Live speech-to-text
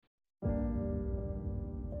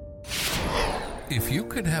If you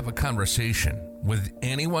could have a conversation with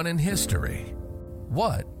anyone in history,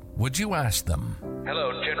 what would you ask them?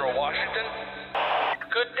 Hello, General Washington.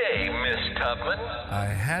 Good day, Miss Tubman. I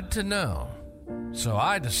had to know, so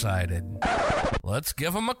I decided, let's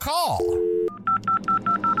give them a call.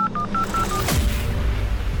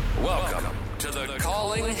 Welcome to the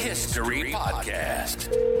Calling History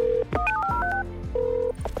Podcast.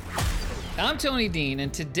 I'm Tony Dean,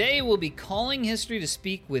 and today we'll be calling history to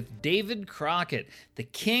speak with David Crockett, the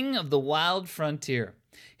king of the wild frontier.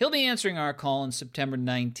 He'll be answering our call on September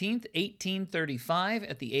 19th, 1835,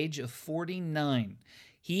 at the age of 49.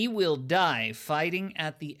 He will die fighting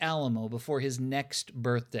at the Alamo before his next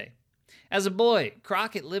birthday. As a boy,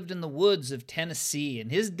 Crockett lived in the woods of Tennessee,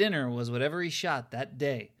 and his dinner was whatever he shot that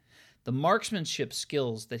day. The marksmanship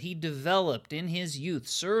skills that he developed in his youth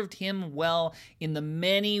served him well in the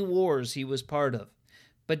many wars he was part of.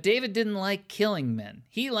 But David didn't like killing men.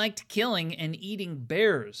 He liked killing and eating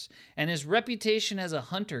bears, and his reputation as a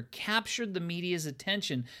hunter captured the media's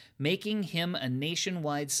attention, making him a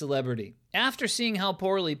nationwide celebrity. After seeing how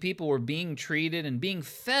poorly people were being treated and being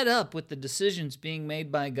fed up with the decisions being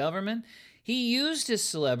made by government, he used his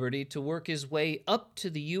celebrity to work his way up to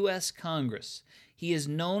the U.S. Congress. He is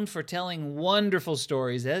known for telling wonderful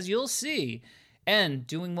stories, as you'll see, and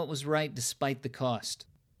doing what was right despite the cost.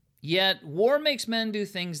 Yet, war makes men do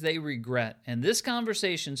things they regret, and this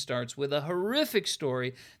conversation starts with a horrific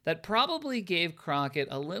story that probably gave Crockett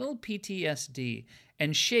a little PTSD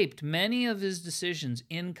and shaped many of his decisions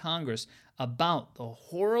in Congress about the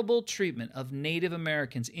horrible treatment of Native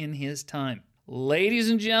Americans in his time. Ladies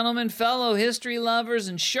and gentlemen, fellow history lovers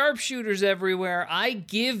and sharpshooters everywhere, I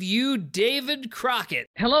give you David Crockett.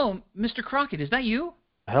 Hello, Mr. Crockett, is that you?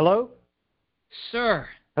 Hello? Sir.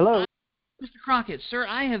 Hello? Mr. Crockett, sir,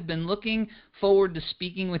 I have been looking forward to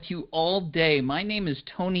speaking with you all day. My name is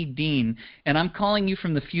Tony Dean, and I'm calling you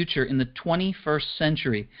from the future in the 21st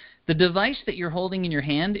century. The device that you're holding in your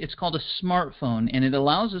hand, it's called a smartphone, and it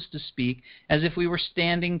allows us to speak as if we were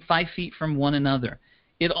standing 5 feet from one another.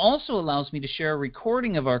 It also allows me to share a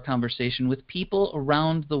recording of our conversation with people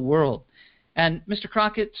around the world. And Mr.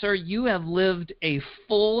 Crockett, sir, you have lived a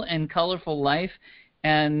full and colorful life,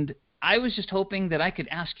 and I was just hoping that I could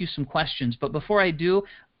ask you some questions. But before I do,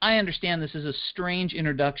 I understand this is a strange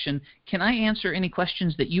introduction. Can I answer any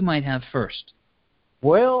questions that you might have first?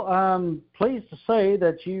 Well, I'm pleased to say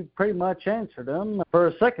that you pretty much answered them. For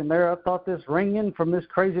a second there, I thought this ringing from this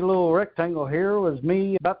crazy little rectangle here was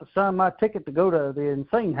me about to sign my ticket to go to the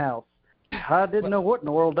insane house. I didn't know what in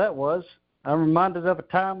the world that was. I'm reminded of a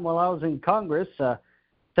time while I was in Congress. I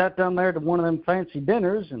sat down there to one of them fancy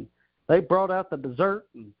dinners, and they brought out the dessert,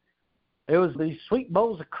 and it was these sweet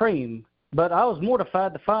bowls of cream. But I was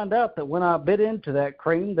mortified to find out that when I bit into that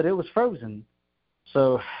cream that it was frozen.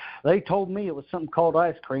 So they told me it was something called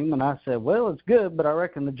ice cream, and I said, well, it's good, but I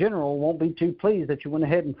reckon the general won't be too pleased that you went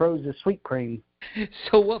ahead and froze this sweet cream.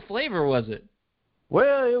 So what flavor was it?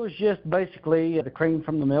 Well, it was just basically the cream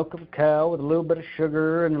from the milk of a cow with a little bit of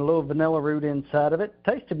sugar and a little vanilla root inside of it.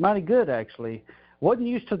 Tasted mighty good, actually. Wasn't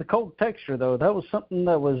used to the cold texture, though. That was something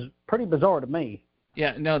that was pretty bizarre to me.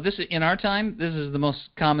 Yeah, no, in our time, this is the most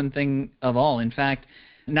common thing of all. In fact,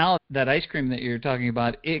 now that ice cream that you're talking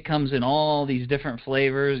about, it comes in all these different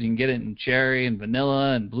flavors. You can get it in cherry and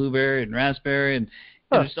vanilla and blueberry and raspberry and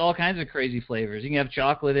just all kinds of crazy flavors. You can have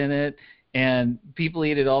chocolate in it, and people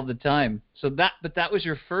eat it all the time. But that was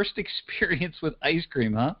your first experience with ice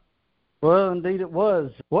cream, huh? Well, indeed it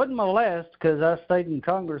was. Wasn't my last, because I stayed in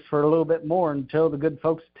Congress for a little bit more until the good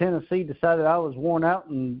folks of Tennessee decided I was worn out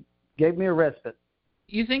and gave me a respite.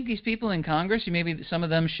 You think these people in Congress, maybe some of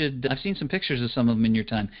them should, I've seen some pictures of some of them in your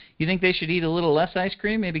time, you think they should eat a little less ice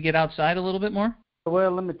cream, maybe get outside a little bit more?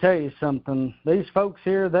 Well, let me tell you something. These folks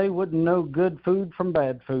here, they wouldn't know good food from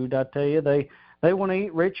bad food, I tell you. They want to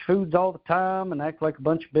eat rich foods all the time and act like a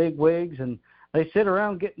bunch of big wigs, and they sit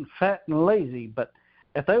around getting fat and lazy. But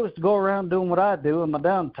if they was to go around doing what I do in my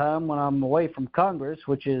downtime when I'm away from Congress,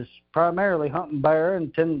 which is primarily hunting bear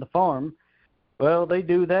and tending the farm, well, they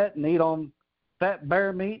do that and eat on fat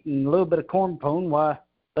bear meat and a little bit of corn pone, why,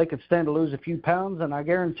 they could stand to lose a few pounds, and I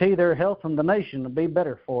guarantee their health and the nation will be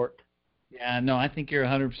better for it. Yeah, no, I think you're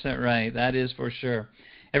 100% right. That is for sure.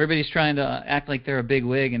 Everybody's trying to act like they're a big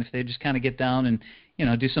wig, and if they just kind of get down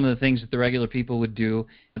and, do some of the things that the regular people would do,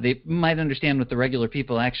 they might understand what the regular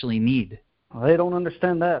people actually need. Well, they don't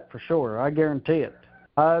understand that for sure. I guarantee it.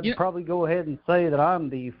 I'd probably go ahead and say that I'm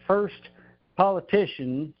the first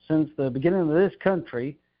politician since the beginning of this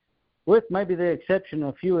country, with maybe the exception of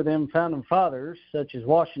a few of them founding fathers, such as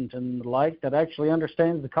Washington and the like, that actually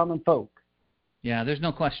understands the common folk. Yeah, there's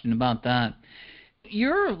no question about that.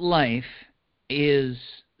 Your life is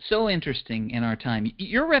so interesting in our time.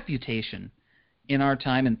 Your reputation in our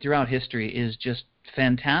time and throughout history is just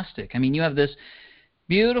fantastic. I mean, you have this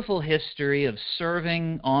beautiful history of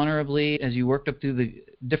serving honorably as you worked up through the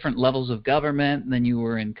different levels of government, and then you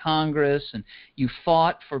were in Congress, and you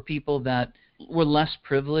fought for people that were less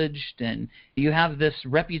privileged, and you have this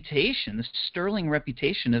reputation, this sterling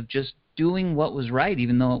reputation of just doing what was right,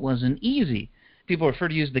 even though it wasn't easy. People refer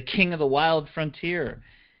to you as the king of the wild frontier,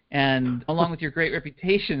 and along with your great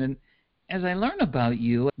reputation. And as I learn about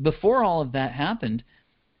you, before all of that happened,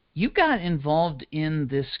 you got involved in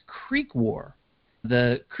this Creek War,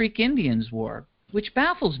 the Creek Indians War, which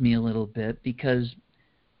baffles me a little bit because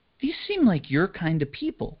these seem like your kind of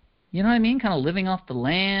people. You know what I mean? Kind of living off the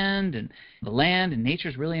land and nature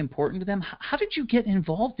is really important to them. How did you get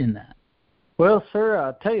involved in that? Well, sir,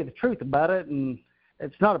 I'll tell you the truth about it, and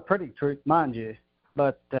it's not a pretty truth, mind you.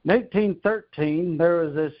 But in 1813, there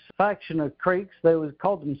was this faction of Creeks. They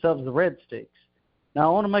called themselves the Red Sticks. Now,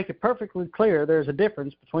 I want to make it perfectly clear there's a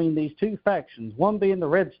difference between these two factions, one being the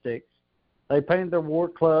Red Sticks. They painted their war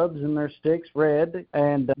clubs and their sticks red,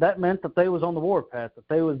 and that meant that they was on the warpath, that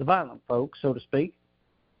they was the violent folks, so to speak.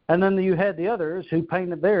 And then you had the others who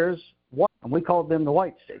painted theirs white, and we called them the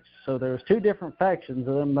White Sticks. So there's two different factions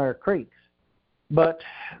of them there Creeks. But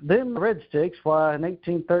them Red Sticks, why, in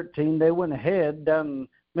 1813, they went ahead down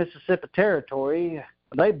Mississippi Territory.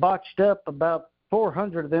 They botched up about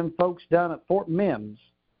 400 of them folks down at Fort Mims.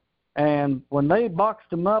 And when they boxed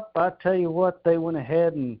them up, I tell you what, they went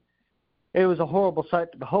ahead and it was a horrible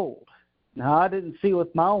sight to behold. Now, I didn't see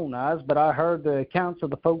with my own eyes, but I heard the accounts of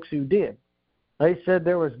the folks who did. They said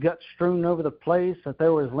there was guts strewn over the place, that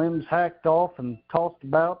there was limbs hacked off and tossed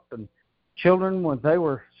about, and children, when they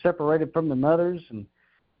were separated from their mothers and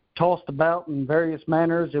tossed about in various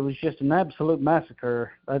manners. It was just an absolute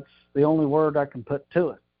massacre. That's the only word I can put to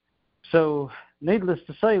it. So, needless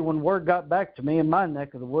to say, when word got back to me in my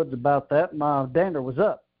neck of the woods about that, my dander was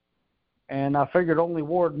up. And I figured only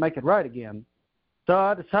war would make it right again. So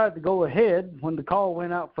I decided to go ahead when the call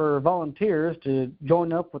went out for volunteers to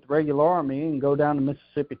join up with the regular army and go down to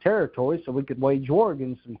Mississippi Territory so we could wage war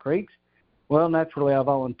against some Creeks. Well, naturally, I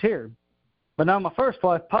volunteered. But now my first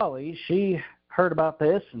wife, Polly, she heard about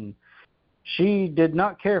this, and she did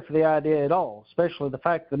not care for the idea at all, especially the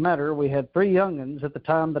fact of the matter, we had 3 young'uns at the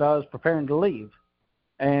time that I was preparing to leave.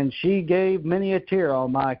 And she gave many a tear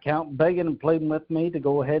on my account, begging and pleading with me to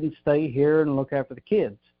go ahead and stay here and look after the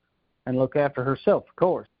kids. And look after herself, of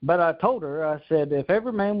course. But I told her, I said, if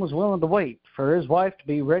every man was willing to wait for his wife to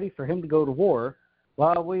be ready for him to go to war,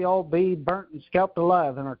 while we all be burnt and scalped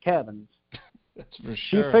alive in our cabins. That's for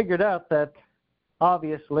sure. She figured out that,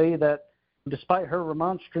 obviously, that despite her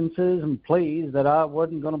remonstrances and pleas, that I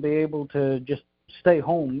wasn't going to be able to just stay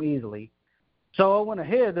home easily. So I went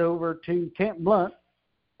ahead over to Camp Blunt,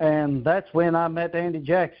 and that's when I met Andy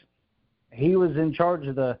Jackson. He was in charge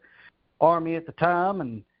of the Army at the time,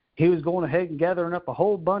 and he was going ahead and gathering up a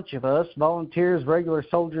whole bunch of us, volunteers, regular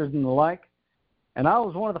soldiers, and the like. And I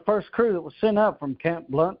was one of the first crew that was sent out from Camp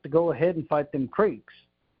Blunt to go ahead and fight them Creeks.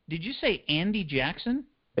 Did you say Andy Jackson?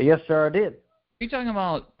 Yes, sir, I did. Are you talking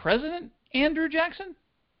about President Andrew Jackson?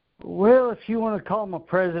 Well, if you want to call him a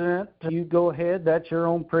president, you go ahead. That's your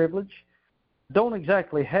own privilege. Don't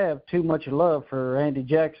exactly have too much love for Andy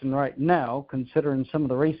Jackson right now, considering some of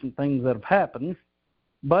the recent things that have happened.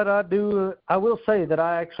 But I will say that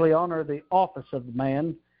I actually honor the office of the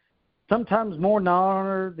man, sometimes more than I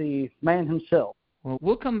honor the man himself. Well,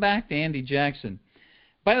 we'll come back to Andy Jackson.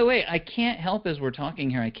 By the way, I can't help, as we're talking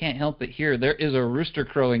here, I can't help but hear there is a rooster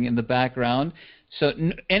crowing in the background. So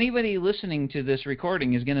anybody listening to this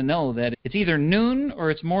recording is going to know that it's either noon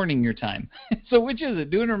or it's morning your time. So which is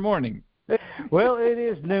it, noon or morning? Well, it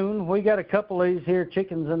is noon. We got a couple of these here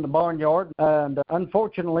chickens in the barnyard, and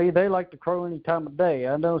unfortunately, they like to crow any time of day.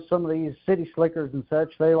 I know some of these city slickers and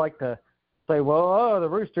such, they like to say, well, the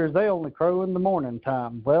roosters, they only crow in the morning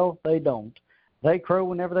time. Well, they don't. They crow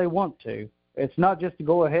whenever they want to. It's not just to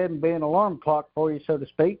go ahead and be an alarm clock for you, so to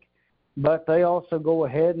speak, but they also go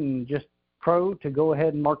ahead and just crow to go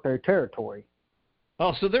ahead and mark their territory.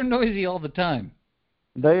 Oh, so they're noisy all the time.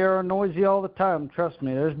 They are noisy all the time, trust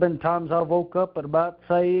me. There's been times I woke up at about,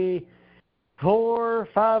 say, 4 or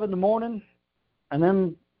 5 in the morning, and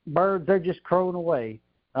them birds, they're just crowing away.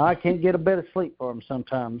 I can't get a bit of sleep for them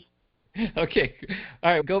sometimes. Okay.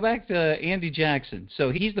 All right, go back to Andy Jackson.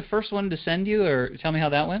 So he's the first one to send you, or tell me how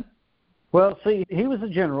that went? Well, see, he was a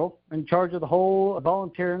general in charge of the whole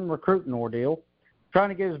volunteering recruiting ordeal, trying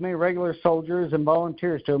to get as many regular soldiers and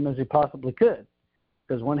volunteers to him as he possibly could.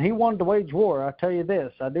 Because when he wanted to wage war, I tell you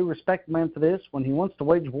this, I do respect the man for this. When he wants to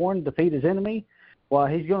wage war and defeat his enemy, well,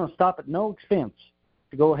 he's going to stop at no expense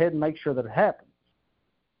to go ahead and make sure that it happens.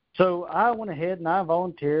 So I went ahead and I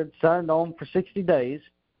volunteered, signed on for 60 days,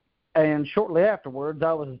 and shortly afterwards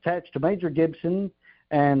I was attached to Major Gibson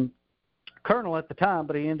and Colonel at the time,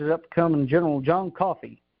 but he ended up becoming General John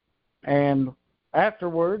Coffey. And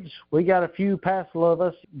afterwards, we got a few passel of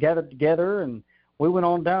us gathered together, and we went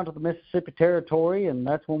on down to the Mississippi Territory, and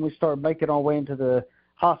that's when we started making our way into the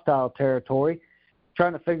hostile territory,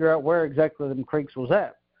 trying to figure out where exactly them creeks was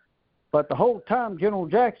at. But the whole time, General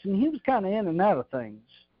Jackson, he was kind of in and out of things.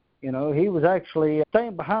 You know, he was actually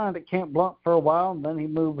staying behind at Camp Blunt for a while, and then he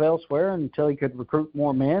moved elsewhere until he could recruit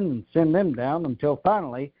more men and send them down until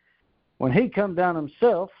finally, when he come down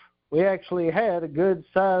himself, we actually had a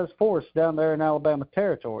good-sized force down there in Alabama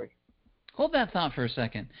Territory. Hold that thought for a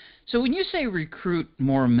second. So when you say recruit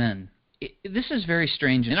more men, this is very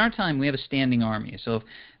strange. In our time, we have a standing army. So if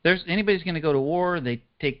there's anybody's going to go to war, they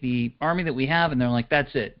take the army that we have, and they're like,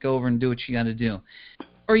 that's it. Go over and do what you got to do.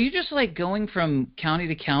 Are you just like going from county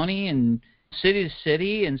to county and city to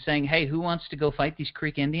city and saying, hey, who wants to go fight these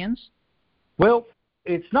Creek Indians? Well,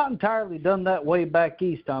 it's not entirely done that way back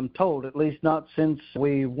east, I'm told, at least not since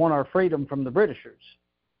we won our freedom from the Britishers.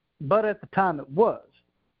 But at the time it was.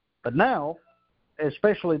 But now,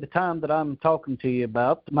 especially the time that I'm talking to you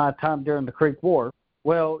about, my time during the Creek War,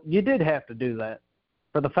 well, you did have to do that.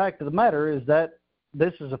 For the fact of the matter is that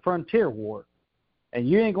this is a frontier war. And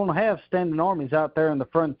you ain't going to have standing armies out there in the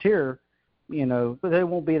frontier, you know, they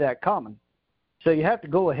won't be that common. So you have to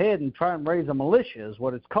go ahead and try and raise a militia is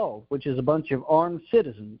what it's called, which is a bunch of armed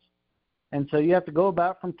citizens. And so you have to go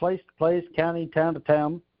about from place to place, county, town to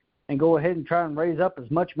town, and go ahead and try and raise up as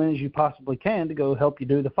much men as you possibly can to go help you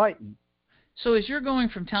do the fighting. So as you're going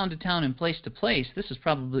from town to town and place to place,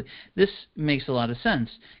 this makes a lot of sense.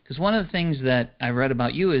 Because one of the things that I read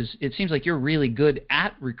about you is it seems like you're really good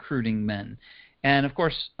at recruiting men. And, of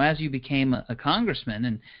course, as you became a congressman,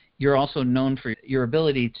 and you're also known for your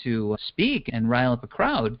ability to speak and rile up a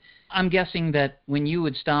crowd, I'm guessing that when you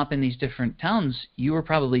would stop in these different towns, you were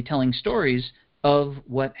probably telling stories of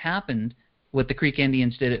what happened, what the Creek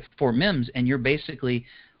Indians did at Fort Mims, and you're basically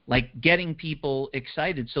like getting people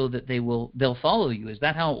excited so that they'll follow you. Is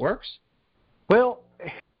that how it works? Well,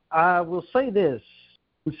 I will say this.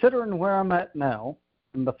 Considering where I'm at now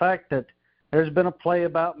and the fact that there's been a play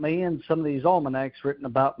about me and some of these almanacs written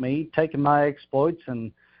about me, taking my exploits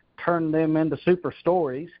and turning them into super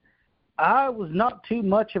stories, I was not too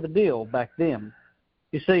much of a deal back then.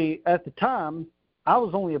 You see, at the time, I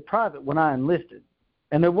was only a private when I enlisted,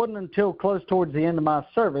 and it wasn't until close towards the end of my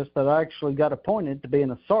service that I actually got appointed to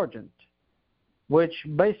being a sergeant, which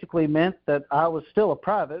basically meant that I was still a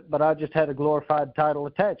private, but I just had a glorified title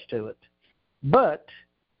attached to it. But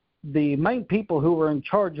the main people who were in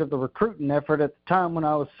charge of the recruiting effort at the time when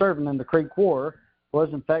I was serving in the Creek War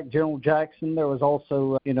was, in fact, General Jackson. There was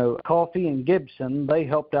also, Coffey and Gibson. They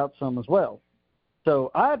helped out some as well.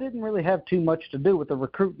 So I didn't really have too much to do with the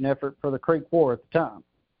recruiting effort for the Creek War at the time.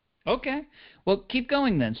 Okay. Well, keep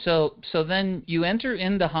going then. So then you enter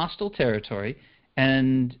into hostile territory,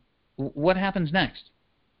 and what happens next?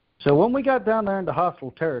 So when we got down there into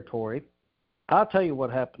hostile territory, I'll tell you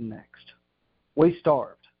what happened next. We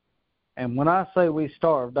starved. And when I say we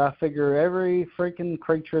starved, I figure every freaking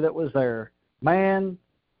creature that was there, man,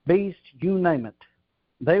 beast, you name it,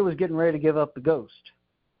 they was getting ready to give up the ghost.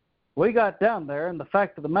 We got down there, and the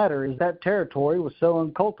fact of the matter is that territory was so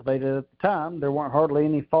uncultivated at the time, there weren't hardly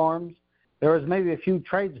any farms. There was maybe a few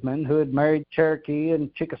tradesmen who had married Cherokee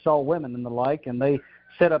and Chickasaw women and the like, and they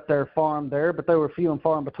set up their farm there, but they were few and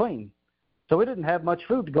far in between. So we didn't have much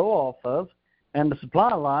food to go off of, and the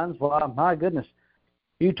supply lines, well, my goodness,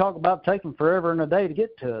 you talk about taking forever and a day to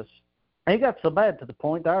get to us. And it got so bad to the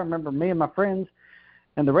point, I remember me and my friends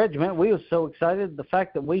and the regiment, we was so excited the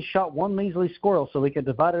fact that we shot one measly squirrel so we could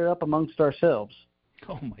divide it up amongst ourselves.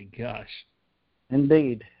 Oh, my gosh.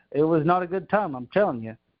 Indeed. It was not a good time, I'm telling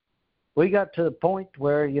you. We got to the point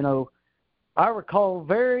where, I recall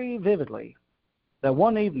very vividly that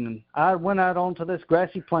one evening I went out onto this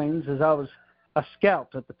grassy plains as I was a scout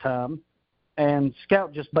at the time. And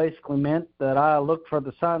scout just basically meant that I looked for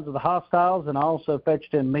the signs of the hostiles, and I also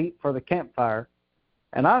fetched in meat for the campfire.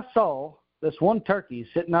 And I saw this one turkey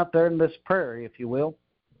sitting out there in this prairie, if you will.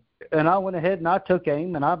 And I went ahead and I took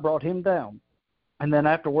aim and I brought him down. And then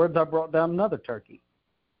afterwards I brought down another turkey.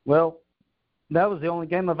 Well, that was the only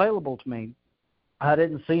game available to me. I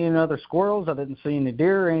didn't see any other squirrels. I didn't see any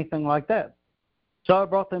deer or anything like that. So I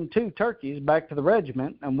brought them 2 turkeys back to the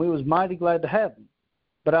regiment, and we was mighty glad to have them.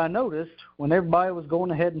 But I noticed when everybody was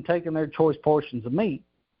going ahead and taking their choice portions of meat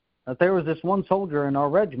that there was this one soldier in our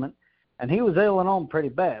regiment, and he was ailing on pretty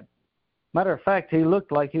bad. Matter of fact, he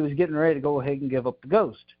looked like he was getting ready to go ahead and give up the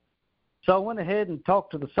ghost. So I went ahead and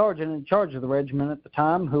talked to the sergeant in charge of the regiment at the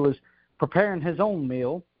time, who was preparing his own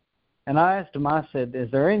meal, and I asked him, I said, is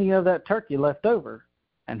there any of that turkey left over?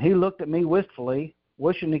 And he looked at me wistfully,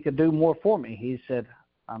 wishing he could do more for me. He said,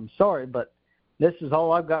 I'm sorry, but this is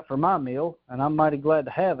all I've got for my meal, and I'm mighty glad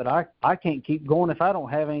to have it. I can't keep going if I don't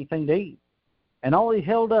have anything to eat. And all he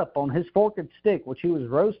held up on his forked stick, which he was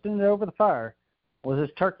roasting it over the fire, was his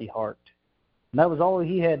turkey heart. And that was all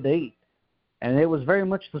he had to eat. And it was very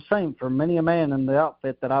much the same for many a man in the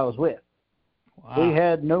outfit that I was with. Wow. We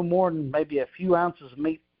had no more than maybe a few ounces of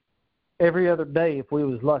meat every other day if we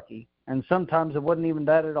was lucky. And sometimes it wasn't even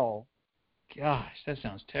that at all. Gosh, that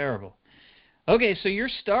sounds terrible. Okay, so you're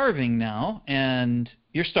starving now, and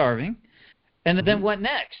you're starving. And then what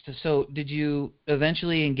next? So did you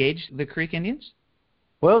eventually engage the Creek Indians?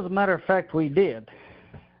 Well, as a matter of fact, we did.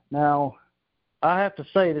 Now, I have to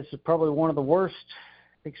say this is probably one of the worst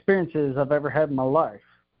experiences I've ever had in my life.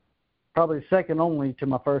 Probably second only to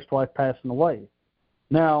my first wife passing away.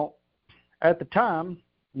 Now, at the time,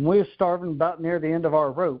 when we were starving about near the end of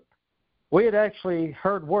our rope, we had actually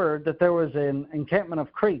heard word that there was an encampment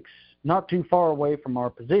of Creeks not too far away from our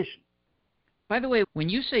position. By the way, when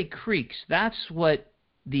you say Creeks, that's what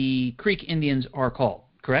the Creek Indians are called,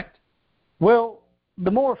 correct? Well, the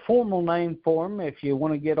more formal name for them, if you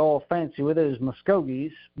want to get all fancy with it, is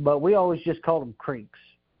Muskogees, but we always just call them Creeks.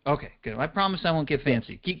 Okay, good. I promise I won't get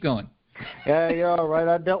fancy. Keep going. Yeah, you're all right.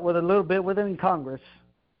 I dealt with it a little bit with it in Congress.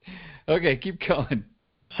 Okay, keep going.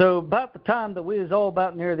 So about the time that we was all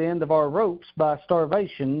about near the end of our ropes by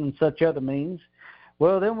starvation and such other means,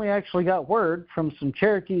 well, then we actually got word from some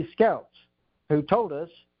Cherokee scouts who told us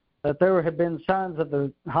that there had been signs of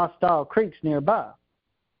the hostile Creeks nearby.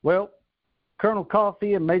 Well, Colonel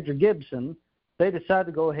Coffey and Major Gibson, they decided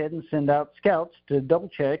to go ahead and send out scouts to double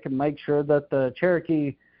check and make sure that the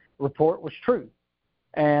Cherokee report was true.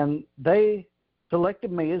 And they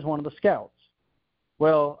selected me as one of the scouts.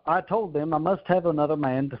 Well, I told them I must have another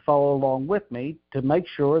man to follow along with me to make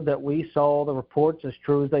sure that we saw the reports as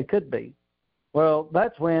true as they could be. Well,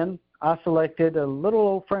 that's when I selected a little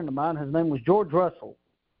old friend of mine. His name was George Russell.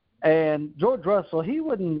 And George Russell, he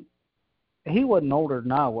wasn't older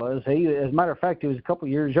than I was. As a matter of fact, he was a couple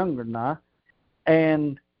of years younger than I.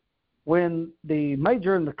 And when the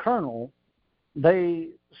major and the colonel, they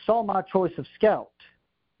saw my choice of scout,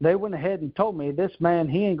 they went ahead and told me, this man,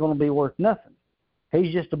 he ain't going to be worth nothing.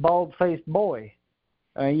 He's just a bald-faced boy.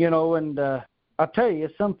 And I'll tell you,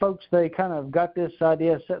 some folks, they kind of got this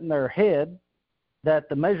idea set in their head that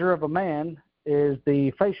the measure of a man is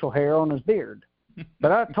the facial hair on his beard.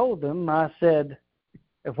 But I told them, I said,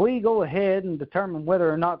 if we go ahead and determine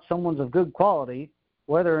whether or not someone's of good quality,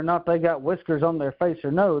 whether or not they got whiskers on their face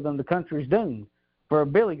or no, then the country's doomed. For a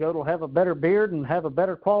billy goat will have a better beard and have a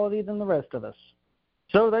better quality than the rest of us.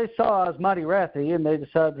 So they saw I was mighty wrathy, and they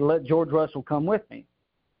decided to let George Russell come with me.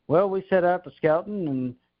 Well, we set out to scouting,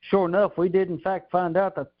 and sure enough, we did in fact find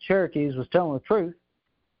out that the Cherokees was telling the truth.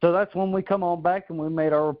 So that's when we come on back and we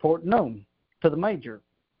made our report known to the major.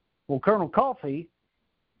 Well, Colonel Coffey,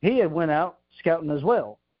 he had went out scouting as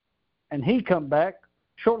well, and he come back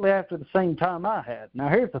shortly after the same time I had. Now,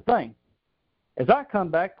 here's the thing. As I come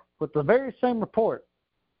back with the very same report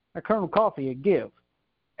that Colonel Coffey had give,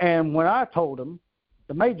 and when I told him,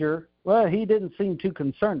 the major, well, he didn't seem too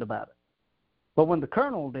concerned about it. But when the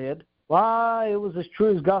colonel did, why, it was as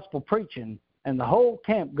true as gospel preaching, and the whole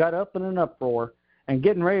camp got up in an uproar and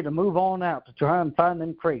getting ready to move on out to try and find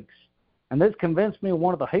them Creeks. And this convinced me of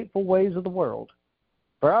one of the hateful ways of the world.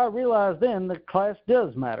 For I realized then that class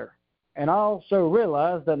does matter. And I also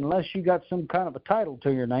realized that unless you got some kind of a title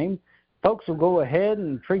to your name, folks will go ahead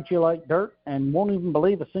and treat you like dirt and won't even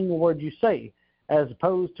believe a single word you say, as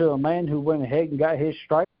opposed to a man who went ahead and got his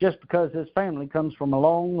stripe just because his family comes from a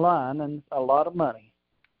long line and a lot of money.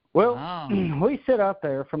 Well, wow. We sit out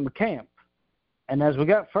there from the camp, and as we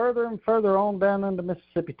got further and further on down into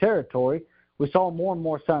Mississippi territory, we saw more and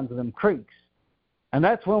more signs of them Creeks. And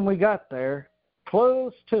that's when we got there,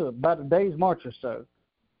 close to about a day's march or so,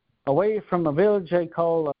 away from a village they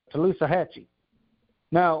call Taloosahatchee.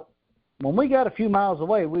 Now, when we got a few miles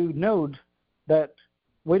away, we knowed that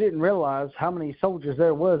we didn't realize how many soldiers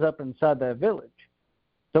there was up inside that village.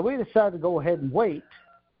 So we decided to go ahead and wait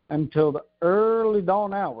until the early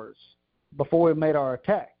dawn hours before we made our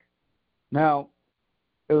attack. Now,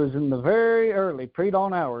 it was in the very early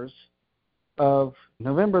pre-dawn hours of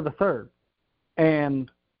November the 3rd,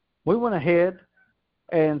 and we went ahead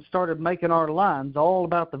and started making our lines all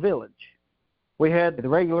about the village. We had the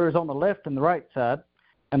regulars on the left and the right side,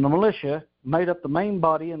 and the militia made up the main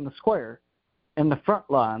body in the square in the front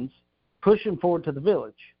lines, pushing forward to the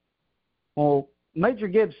village. Well, Major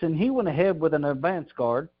Gibson, he went ahead with an advance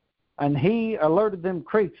guard, and he alerted them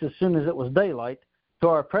Creeks as soon as it was daylight to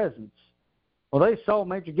our presence. Well, they saw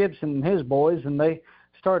Major Gibson and his boys, and they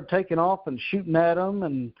started taking off and shooting at them,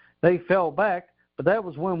 and they fell back. But that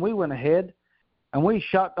was when we went ahead, and we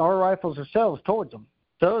shot our rifles ourselves towards them.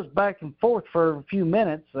 So it was back and forth for a few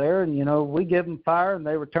minutes there, and, we gave them fire, and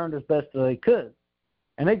they returned as best as they could.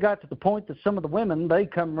 And it got to the point that some of the women, they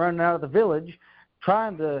come running out of the village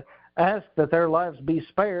trying to ask that their lives be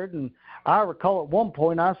spared. And I recall at one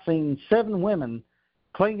point I seen 7 women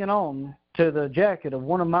clinging on to the jacket of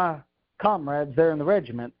one of my comrades there in the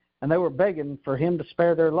regiment, and they were begging for him to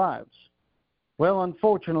spare their lives. Well,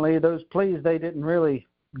 unfortunately, those pleas, they didn't really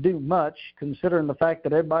do much, considering the fact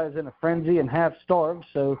that everybody's in a frenzy and half-starved,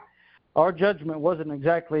 so our judgment wasn't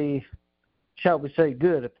exactly, shall we say,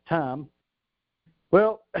 good at the time.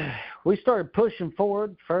 Well, we started pushing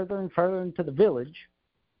forward further and further into the village,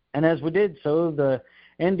 and as we did so, the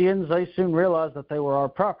Indians, they soon realized that they were our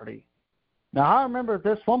property. Now, I remember at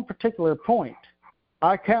this one particular point,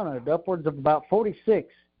 I counted upwards of about 46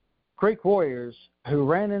 Creek warriors who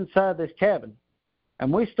ran inside this cabin,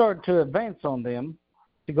 and we started to advance on them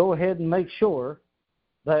to go ahead and make sure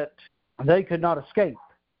that they could not escape.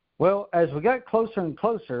 Well, as we got closer and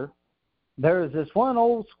closer, there was this one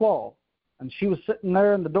old squaw, and she was sitting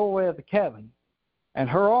there in the doorway of the cabin, and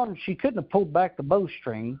her arm, she couldn't have pulled back the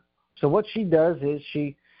bowstring, so what she does is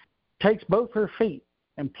she takes both her feet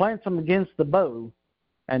and plants them against the bow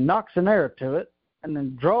and knocks an arrow to it and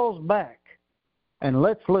then draws back and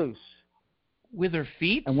lets loose. With her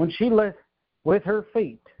feet? And with her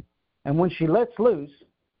feet. And when she lets loose,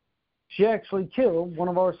 she actually killed one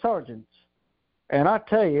of our sergeants. And I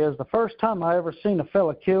tell you, it was the first time I ever seen a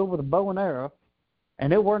fella killed with a bow and arrow,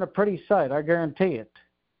 and it weren't a pretty sight, I guarantee it.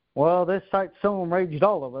 Well, this sight so enraged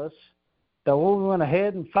all of us that we went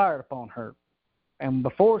ahead and fired upon her. And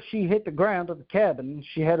before she hit the ground of the cabin,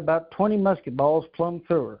 she had about 20 musket balls plumb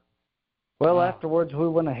through her. Well, Wow. Afterwards, we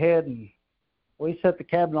went ahead and we set the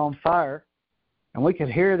cabin on fire, and we could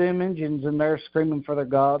hear them Indians in there screaming for their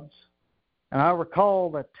gods. And I recall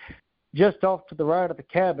that just off to the right of the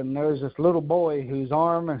cabin, there was this little boy whose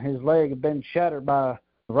arm and his leg had been shattered by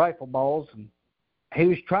rifle balls, and he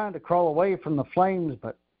was trying to crawl away from the flames,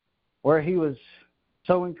 but where he was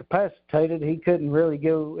so incapacitated, he couldn't really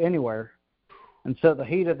go anywhere. And so the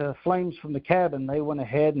heat of the flames from the cabin, they went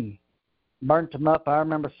ahead and burnt him up. I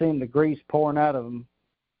remember seeing the grease pouring out of him.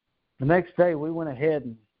 The next day, we went ahead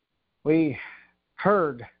and we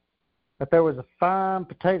heard that there was a fine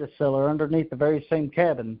potato cellar underneath the very same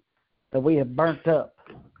cabin that we had burnt up.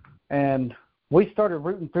 And we started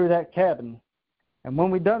rooting through that cabin. And when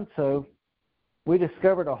we done so, we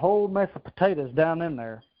discovered a whole mess of potatoes down in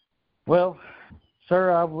there. Well, sir,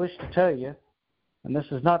 I wish to tell you, and this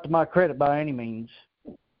is not to my credit by any means,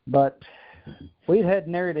 but we'd had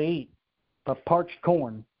nary to eat but parched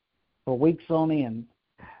corn for weeks on end.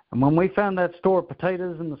 And when we found that store of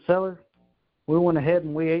potatoes in the cellar, we went ahead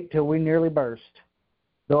and we ate till we nearly burst.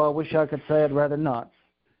 Though I wish I could say I'd rather not.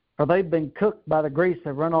 For they'd been cooked by the grease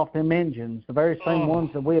that run off them engines, the very same ones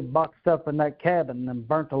that we had boxed up in that cabin and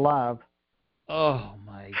burnt alive. Oh,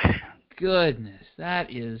 my goodness.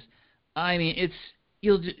 That is,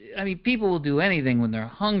 people will do anything when they're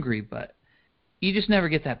hungry, but you just never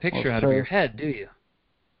get that picture out of your head, do you?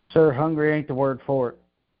 Sir, hungry ain't the word for it.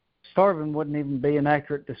 Starving wouldn't even be an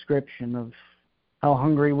accurate description of how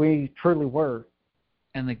hungry we truly were.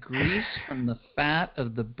 And the grease from the fat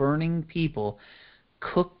of the burning people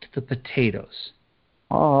cooked the potatoes.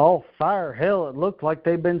 Oh, fire, hell, it looked like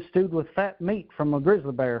they'd been stewed with fat meat from a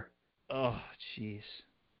grizzly bear. Oh, jeez.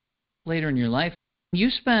 Later in your life, you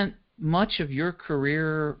spent much of your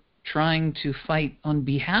career trying to fight on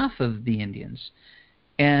behalf of the Indians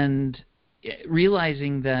and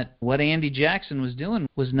realizing that what Andy Jackson was doing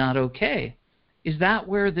was not okay. Is that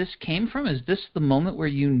where this came from? Is this the moment where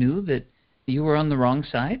you knew that you were on the wrong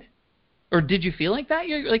side? Or did you feel like that,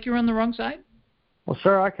 like you were on the wrong side? Well,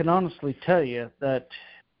 sir, I can honestly tell you that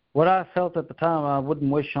what I felt at the time, I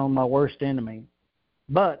wouldn't wish on my worst enemy.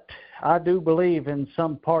 But I do believe in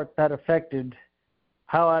some part that affected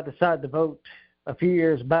how I decided to vote a few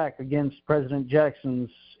years back against President Jackson's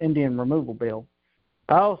Indian removal bill.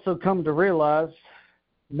 I also come to realize,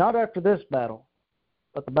 not after this battle,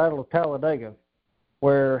 but the Battle of Talladega,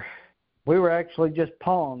 where we were actually just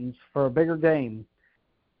pawns for a bigger game,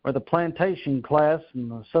 where the plantation class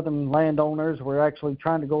and the southern landowners were actually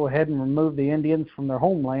trying to go ahead and remove the Indians from their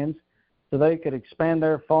homelands so they could expand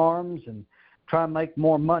their farms and try and make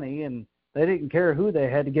more money, and they didn't care who they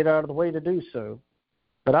had to get out of the way to do so.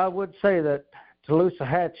 But I would say that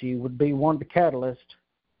Taloosahatchee would be one of the catalysts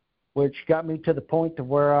which got me to the point of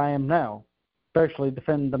where I am now, especially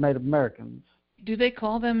defending the Native Americans. Do they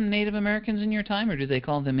call them Native Americans in your time, or do they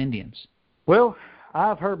call them Indians? Well,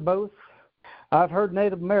 I've heard both. I've heard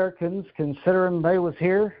Native Americans, considering they was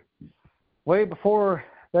here way before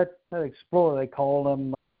that explorer they called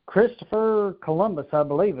him, Christopher Columbus, I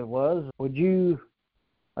believe it was. Would you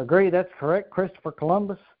agree that's correct, Christopher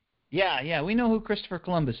Columbus? Yeah, we know who Christopher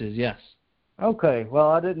Columbus is, yes. Okay, well,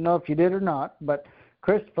 I didn't know if you did or not, but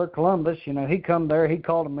Christopher Columbus, he come there, he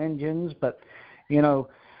called them Indians, but,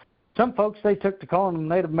 some folks, they took to calling them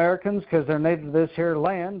Native Americans because they're native to this here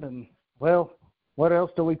land, and, well, what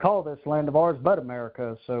else do we call this land of ours but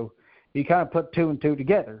America? So you kind of put two and two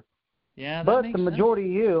together. Yeah, but the majority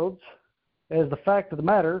yields, as the fact of the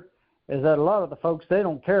matter, is that a lot of the folks, they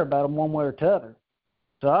don't care about them one way or the other.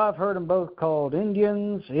 So I've heard them both called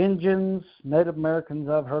Indians, Native Americans.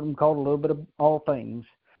 I've heard them called a little bit of all things.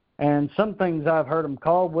 And some things I've heard them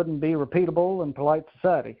called wouldn't be repeatable in polite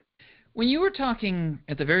society. When you were talking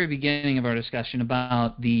at the very beginning of our discussion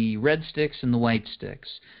about the red sticks and the white sticks,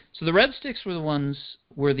 so the red sticks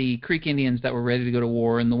were the Creek Indians that were ready to go to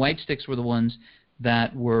war, and the white sticks were the ones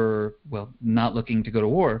that were, not looking to go to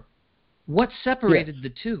war. What separated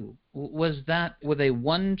the two? Were they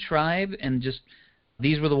one tribe and just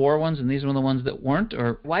these were the war ones and these were the ones that weren't,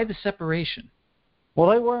 or why the separation? Well,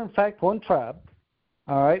 they were in fact one tribe,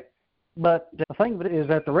 all right, but the thing of it is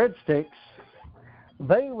that the red sticks,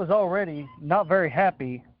 they was already not very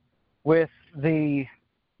happy with the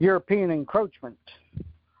European encroachment,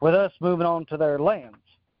 with us moving on to their lands.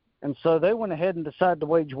 And so they went ahead and decided to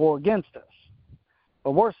wage war against us.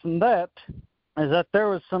 But worse than that is that there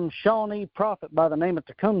was some Shawnee prophet by the name of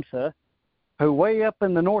Tecumseh who way up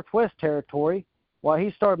in the Northwest Territory,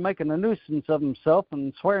 he started making a nuisance of himself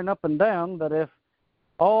and swearing up and down that if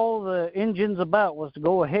all the Indians about was to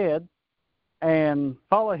go ahead and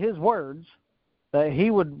follow his words, that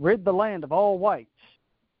he would rid the land of all whites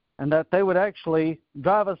and that they would actually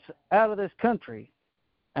drive us out of this country.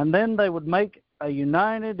 And then they would make a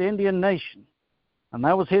united Indian nation. And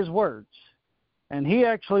that was his words. And he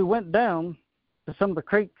actually went down to some of the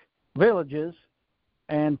Creek villages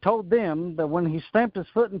and told them that when he stamped his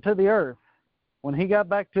foot into the earth, when he got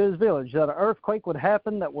back to his village, that an earthquake would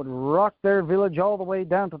happen that would rock their village all the way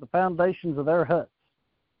down to the foundations of their huts.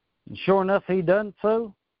 And sure enough, he done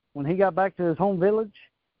so when he got back to his home village,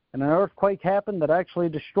 and an earthquake happened that actually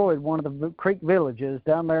destroyed one of the Creek villages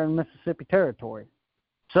down there in Mississippi Territory.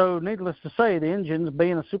 So needless to say, the Indians,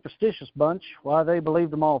 being a superstitious bunch, they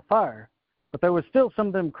believed them all fire. But there was still some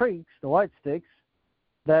of them Creeks, the White Sticks,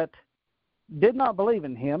 that did not believe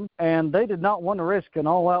in him, and they did not want to risk an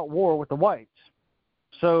all-out war with the whites.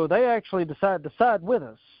 So they actually decided to side with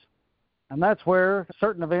us. And that's where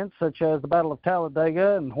certain events such as the Battle of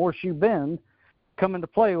Talladega and Horseshoe Bend come into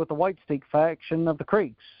play with the White Stick faction of the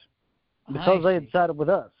Creeks, because they had sided with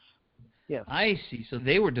us. Yes. I see. So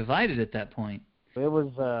they were divided at that point. It was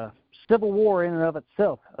a civil war in and of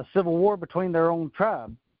itself, a civil war between their own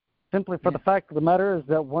tribe, simply for the fact of the matter is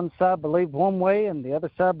that one side believed one way and the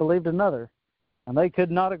other side believed another, and they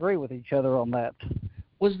could not agree with each other on that.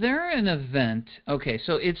 Was there an event? Okay,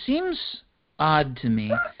 so it seems odd to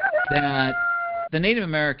me that the Native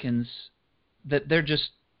Americans, that they're just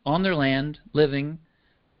on their land, living,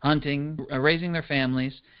 hunting, raising their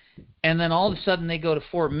families, and then all of a sudden they go to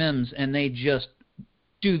Fort Mims and they just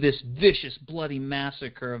do this vicious, bloody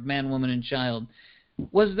massacre of man, woman, and child.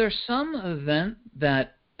 Was there some event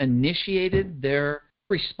that initiated their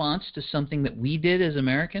response to something that we did as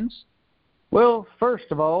Americans? Well, first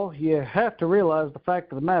of all, you have to realize the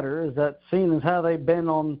fact of the matter is that seeing as how they've been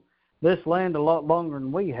on this land a lot longer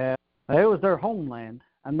than we have, it was their homeland,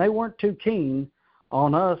 and they weren't too keen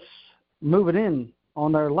on us moving in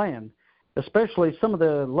on their land, especially some of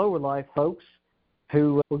the lower life folks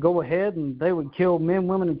who would go ahead and they would kill men,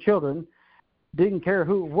 women, and children, didn't care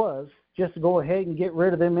who it was, just to go ahead and get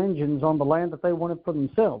rid of them Indians on the land that they wanted for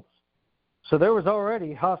themselves. So there was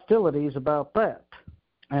already hostilities about that.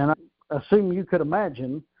 And I assume you could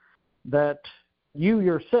imagine that you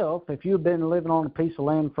yourself, if you've been living on a piece of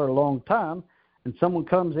land for a long time, and someone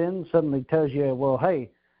comes in and suddenly tells you, well, hey,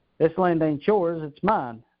 this land ain't yours, it's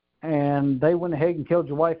mine, and they went ahead and killed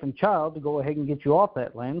your wife and child to go ahead and get you off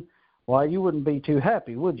that land, why, you wouldn't be too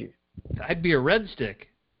happy, would you? I'd be a red stick.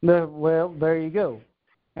 Well, there you go.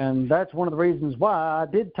 And that's one of the reasons why I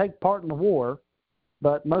did take part in the war,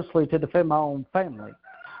 but mostly to defend my own family.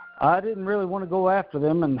 I didn't really want to go after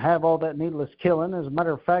them and have all that needless killing. As a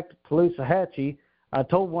matter of fact, at Taloosahatchee, I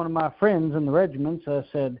told one of my friends in the regiments, I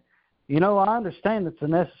said, I understand it's a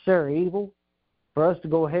necessary evil, for us to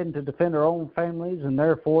go ahead and to defend our own families, and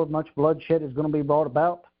therefore much bloodshed is going to be brought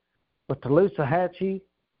about. But Tallulah,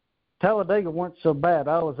 Talladega weren't so bad.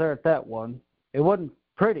 I was there at that one. It wasn't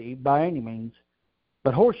pretty by any means.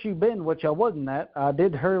 But Horseshoe Bend, which I wasn't at, I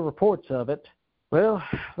did hear reports of it. Well,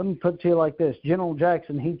 let me put it to you like this. General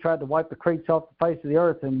Jackson, he tried to wipe the Creeks off the face of the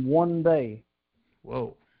earth in one day.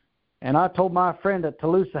 Whoa. And I told my friend at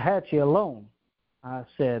Tallulah alone, I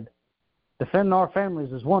said, defending our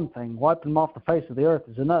families is one thing, wiping them off the face of the earth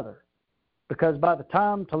is another. Because by the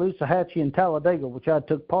time Tallulah and Talladega, which I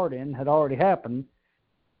took part in, had already happened,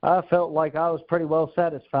 I felt like I was pretty well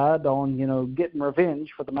satisfied on, getting revenge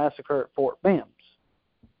for the massacre at Fort Mims.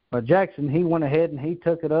 But Jackson, he went ahead and he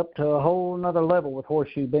took it up to a whole another level with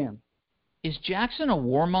Horseshoe Bend. Is Jackson a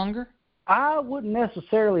warmonger? I wouldn't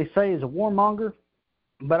necessarily say he's a warmonger,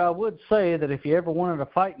 but I would say that if you ever wanted a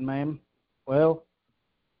fighting man, well,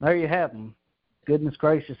 there you have him. Goodness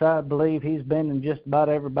gracious, I believe he's been in just about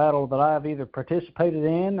every battle that I've either participated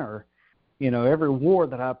in or, every war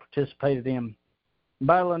that I participated in.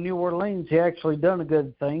 Battle of New Orleans, he actually done a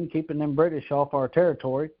good thing, keeping them British off our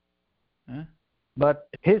territory. Huh? But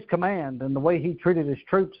his command and the way he treated his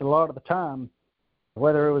troops a lot of the time,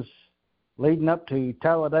 whether it was leading up to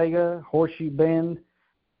Talladega, Horseshoe Bend,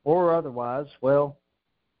 or otherwise, well,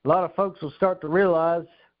 a lot of folks will start to realize,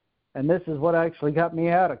 and this is what actually got me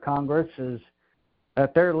out of Congress, is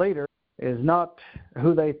that their leader is not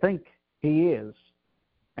who they think he is.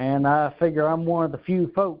 And I figure I'm one of the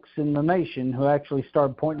few folks in the nation who actually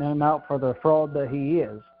started pointing him out for the fraud that he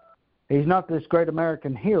is. He's not this great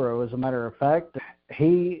American hero, as a matter of fact.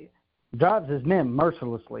 He drives his men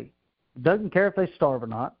mercilessly. Doesn't care if they starve or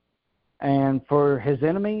not. And for his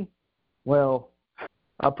enemy, well,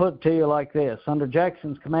 I'll put it to you like this. Under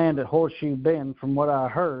Jackson's command at Horseshoe Bend, from what I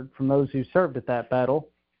heard from those who served at that battle,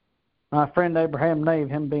 my friend Abraham Nave,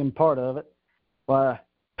 him being part of it, why,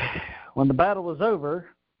 when the battle was over,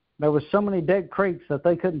 there was so many dead Creeks that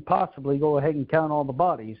they couldn't possibly go ahead and count all the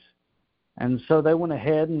bodies. And so they went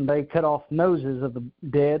ahead and they cut off noses of the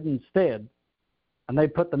dead instead. And they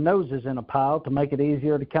put the noses in a pile to make it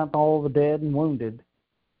easier to count all the dead and wounded.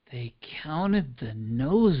 They counted the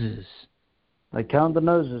noses. They counted the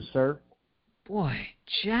noses, sir. Boy,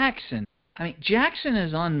 Jackson. I mean, Jackson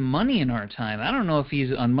is on money in our time. I don't know if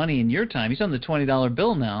he's on money in your time. He's on the $20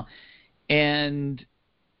 bill now. And,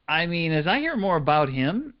 I mean, as I hear more about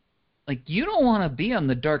him, like, you don't want to be on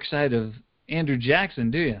the dark side of Andrew Jackson,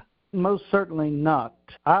 do you? Most certainly not.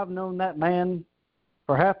 I've known that man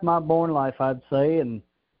for half my born life, I'd say, and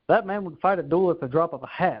that man would fight a duel at the drop of a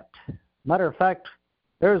hat. Matter of fact,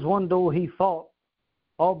 there's one duel he fought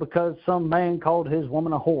all because some man called his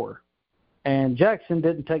woman a whore. And Jackson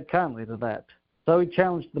didn't take kindly to that, so he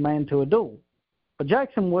challenged the man to a duel. But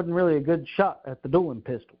Jackson wasn't really a good shot at the dueling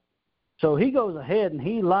pistol. So he goes ahead and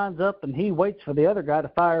he lines up and he waits for the other guy to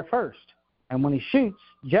fire first. And when he shoots,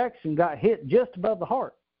 Jackson got hit just above the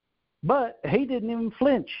heart. But he didn't even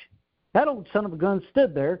flinch. That old son of a gun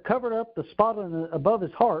stood there, covered up the spot above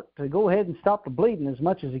his heart to go ahead and stop the bleeding as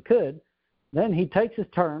much as he could. Then he takes his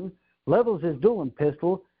turn, levels his dueling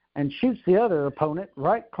pistol, and shoots the other opponent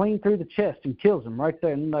right clean through the chest and kills him right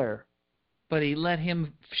then and there. But he let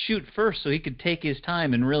him shoot first so he could take his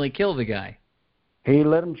time and really kill the guy. He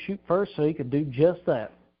let him shoot first so he could do just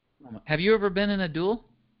that. Have you ever been in a duel?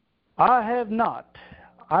 I have not.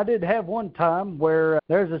 I did have one time where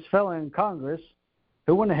there's this fella in Congress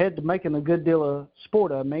who went ahead to making a good deal of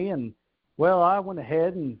sport of me, and, well, I went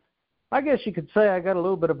ahead and I guess you could say I got a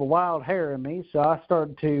little bit of a wild hair in me, so I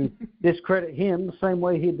started to discredit him the same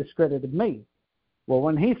way he discredited me. Well,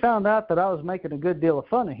 when he found out that I was making a good deal of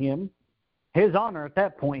fun of him, his honor at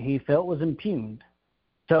that point, he felt, was impugned.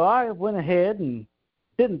 So I went ahead and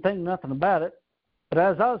didn't think nothing about it. But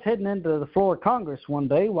as I was heading into the floor of Congress one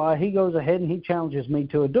day, why, he goes ahead and he challenges me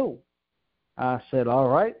to a duel. I said, all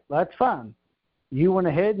right, that's fine. You went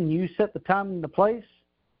ahead and you set the time and the place.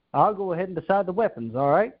 I'll go ahead and decide the weapons, all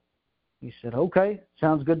right? He said, okay,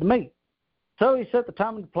 sounds good to me. So he set the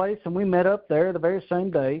time and the place, and we met up there the very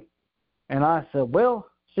same day. And I said, well,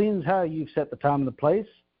 seeing as how you've set the time and the place,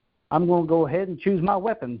 I'm going to go ahead and choose my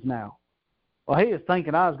weapons now. Well, he was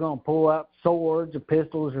thinking I was going to pull out swords or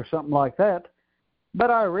pistols or something like that.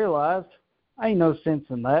 But I realized ain't no sense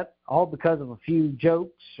in that, all because of a few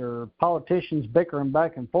jokes or politicians bickering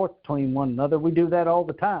back and forth between one another. We do that all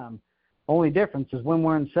the time. Only difference is when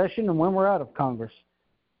we're in session and when we're out of Congress.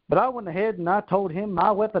 But I went ahead and I told him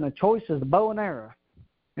my weapon of choice is the bow and arrow.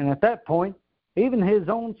 And at that point, even his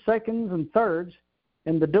own seconds and thirds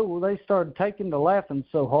in the duel, they started taking to laughing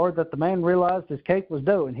so hard that the man realized his cake was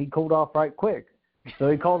dough and he cooled off right quick. So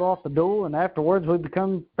he called off the duel, and afterwards we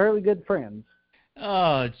become fairly good friends.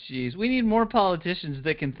 Oh, jeez. We need more politicians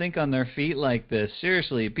that can think on their feet like this.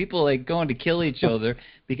 Seriously, people like going to kill each other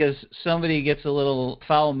because somebody gets a little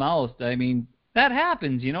foul-mouthed. I mean, that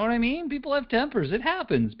happens, you know what I mean? People have tempers. It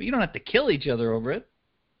happens, but you don't have to kill each other over it.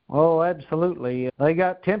 Oh, absolutely. They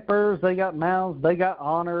got tempers, they got mouths, they got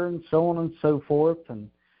honor, and so on and so forth. And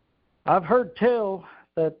I've heard tell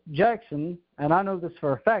that Jackson, and I know this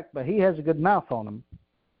for a fact, but he has a good mouth on him.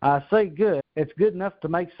 I say good. It's good enough to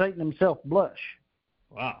make Satan himself blush.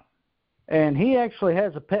 Wow. And he actually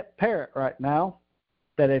has a pet parrot right now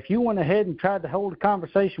that if you went ahead and tried to hold a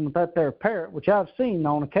conversation with that there parrot, which I've seen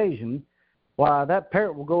on occasion, why, that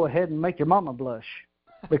parrot will go ahead and make your mama blush.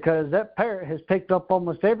 Because that parrot has picked up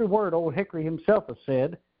almost every word Old Hickory himself has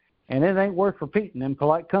said, and it ain't worth repeating in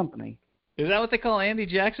polite company. Is that what they call Andy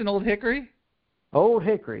Jackson, Old Hickory? Old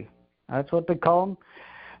Hickory. That's what they call him.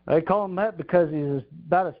 They call him that because he's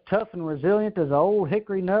about as tough and resilient as an old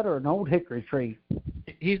hickory nut or an old hickory tree.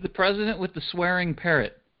 He's the president with the swearing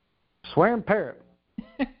parrot. Swearing parrot.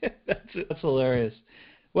 That's hilarious.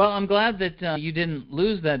 Well, I'm glad that you didn't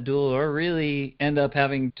lose that duel or really end up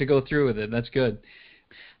having to go through with it. That's good.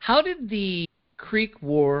 How did the Creek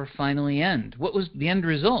War finally end? What was the end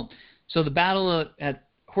result? So the battle at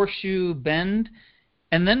Horseshoe Bend,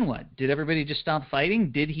 and then what? Did everybody just stop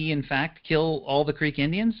fighting? Did he, in fact, kill all the Creek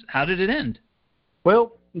Indians? How did it end?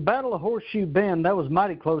 Well, the Battle of Horseshoe Bend, that was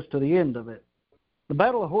mighty close to the end of it. The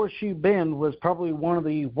Battle of Horseshoe Bend was probably one of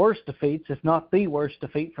the worst defeats, if not the worst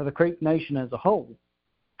defeat, for the Creek Nation as a whole.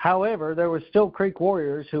 However, there were still Creek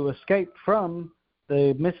warriors who escaped from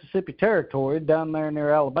the Mississippi Territory down there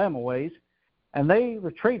near Alabama ways, and they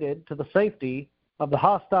retreated to the safety of the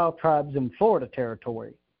hostile tribes in Florida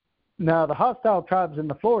Territory. Now, the hostile tribes in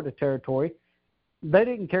the Florida Territory, they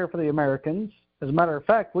didn't care for the Americans. As a matter of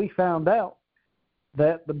fact, we found out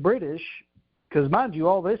that the British, because mind you,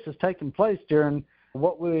 all this is taking place during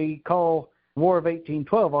what we call War of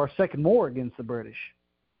 1812, our second war against the British.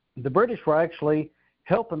 The British were actually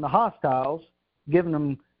helping the hostiles, giving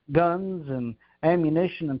them guns and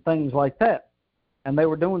ammunition and things like that. And they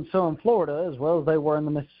were doing so in Florida as well as they were in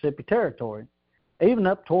the Mississippi Territory. Even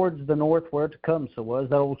up towards the north where Tecumseh was,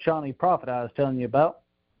 that old Shawnee Prophet I was telling you about.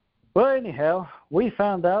 Well, anyhow, we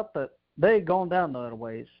found out that they had gone down the other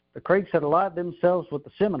ways. The Creeks had allied themselves with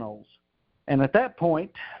the Seminoles. And at that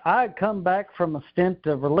point, I had come back from a stint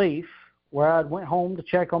of relief where I went home to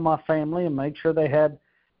check on my family and make sure they had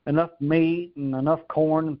enough meat and enough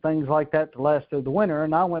corn and things like that to last through the winter,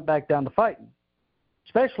 and I went back down to fighting.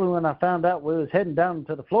 Especially when I found out we was heading down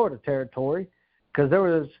into the Florida Territory, because there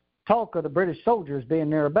was talk of the British soldiers being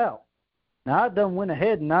nearabout. Now, I done went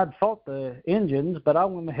ahead and I'd fought the Indians, but I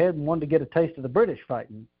went ahead and wanted to get a taste of the British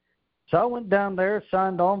fighting. So I went down there,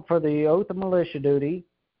 signed on for the oath of militia duty,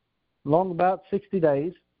 long about 60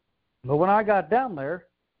 days. But when I got down there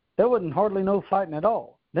wasn't hardly no fighting at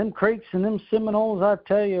all. Them Creeks and them Seminoles, I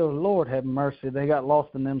tell you, Lord have mercy, they got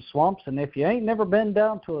lost in them swamps. And if you ain't never been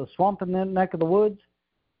down to a swamp in that neck of the woods,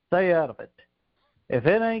 stay out of it. If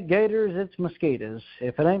it ain't gators, it's mosquitoes.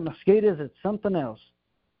 If it ain't mosquitoes, it's something else.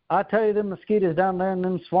 I tell you, them mosquitoes down there in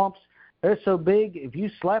them swamps, they're so big, if you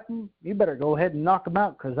slap them, you better go ahead and knock them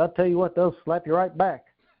out, because I tell you what, they'll slap you right back.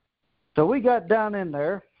 So we got down in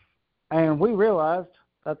there, and we realized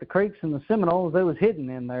that the Creeks and the Seminoles, they was hidden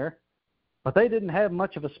in there, but they didn't have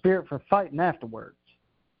much of a spirit for fighting afterwards.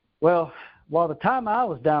 Well, while the time I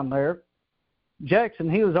was down there, Jackson,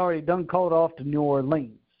 he was already done called off to New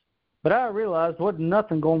Orleans. But I realized wasn't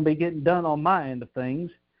nothing going to be getting done on my end of things.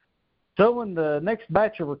 So when the next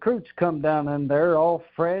batch of recruits come down in there all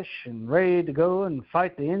fresh and ready to go and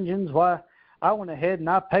fight the Indians, why, I went ahead and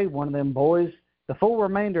I paid one of them boys the full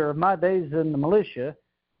remainder of my days in the militia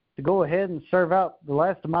to go ahead and serve out the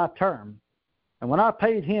last of my term. And when I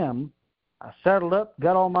paid him, I saddled up,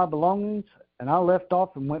 got all my belongings, and I left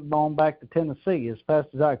off and went on back to Tennessee as fast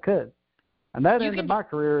as I could. And that ended my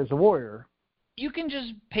career as a warrior. You can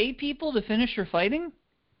just pay people to finish your fighting?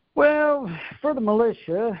 Well, for the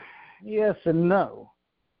militia, yes and no.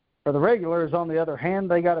 For the regulars, on the other hand,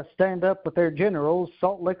 they got to stand up with their generals,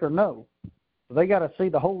 salt lick or no. So they got to see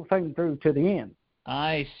the whole thing through to the end.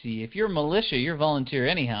 I see. If you're militia, you're volunteer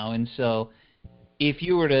anyhow, and so if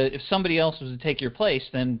somebody else was to take your place,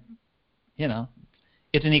 then, you know,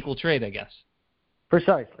 it's an equal trade, I guess.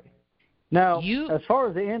 Precisely. Now, as far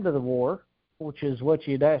as the end of the war, which is what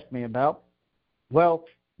you'd asked me about, well,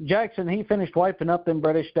 Jackson, he finished wiping up them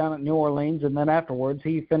British down at New Orleans, and then afterwards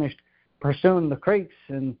he finished pursuing the Creeks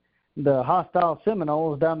and the hostile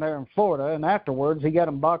Seminoles down there in Florida, and afterwards he got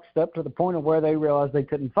them boxed up to the point of where they realized they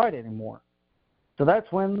couldn't fight anymore. So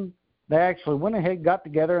that's when they actually went ahead, got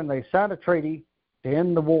together, and they signed a treaty to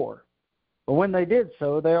end the war. But when they did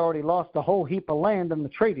so, they already lost a whole heap of land in the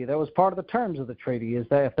treaty. That was part of the terms of the treaty, is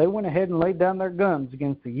that if they went ahead and laid down their guns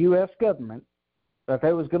against the U.S. government, that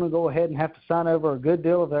they was going to go ahead and have to sign over a good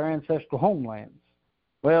deal of their ancestral homelands.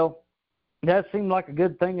 Well, that seemed like a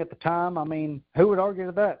good thing at the time. I mean, who would argue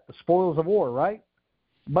to that? The spoils of war, right?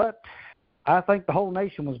 But I think the whole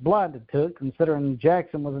nation was blinded to it, considering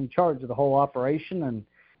Jackson was in charge of the whole operation, and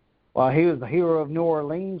while he was the hero of New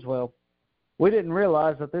Orleans, well, we didn't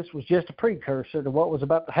realize that this was just a precursor to what was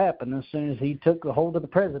about to happen as soon as he took the hold of the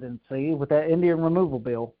presidency with that Indian removal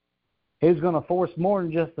bill. He was going to force more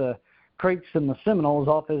than just the Creeks and the Seminoles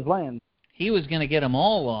off his land. He was going to get them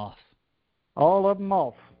all off. All of them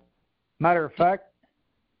off. Matter of fact,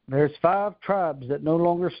 there's 5 tribes that no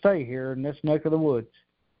longer stay here in this neck of the woods,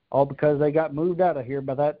 all because they got moved out of here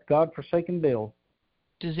by that godforsaken bill.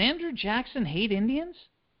 Does Andrew Jackson hate Indians?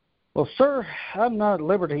 Well, sir, I'm not at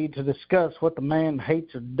liberty to discuss what the man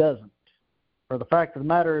hates or doesn't. For the fact of the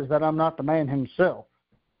matter is that I'm not the man himself.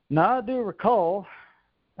 Now, I do recall,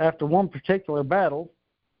 after one particular battle,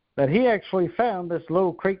 that he actually found this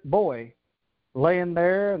little Creek boy laying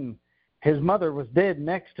there, and his mother was dead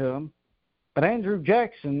next to him. But Andrew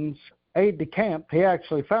Jackson's aide-de-camp, he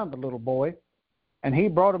actually found the little boy, and he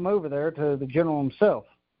brought him over there to the general himself.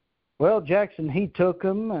 Well, Jackson, he took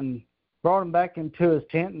him and brought him back into his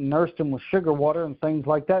tent and nursed him with sugar water and things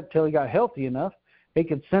like that till he got healthy enough he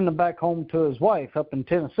could send him back home to his wife up in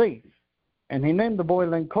Tennessee. And he named the boy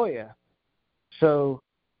Lincoln. So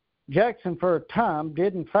Jackson, for a time,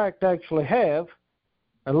 did in fact actually have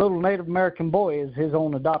a little Native American boy as his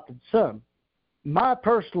own adopted son. My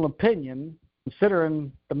personal opinion,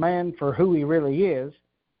 considering the man for who he really is,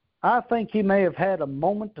 I think he may have had a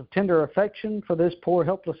moment of tender affection for this poor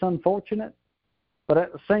helpless unfortunate. But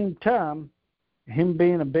at the same time, him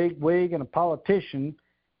being a big wig and a politician,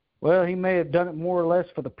 well, he may have done it more or less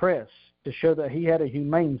for the press to show that he had a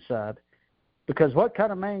humane side. Because what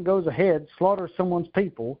kind of man goes ahead, slaughters someone's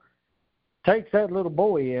people, takes that little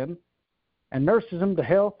boy in, and nurses him to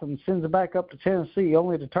health and sends him back up to Tennessee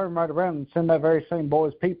only to turn right around and send that very same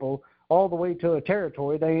boy's people all the way to a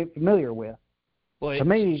territory they ain't familiar with? Well, to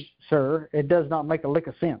me, sir, it does not make a lick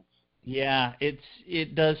of sense. Yeah,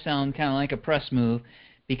 it does sound kind of like a press move,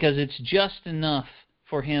 because it's just enough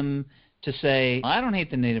for him to say, I don't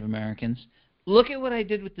hate the Native Americans. Look at what I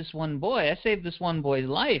did with this one boy. I saved this one boy's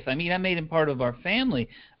life. I mean, I made him part of our family.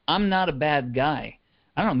 I'm not a bad guy.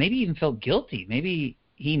 I don't know, maybe he even felt guilty. Maybe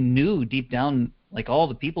he knew deep down, like, all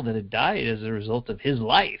the people that had died as a result of his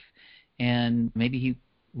life. And maybe he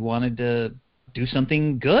wanted to do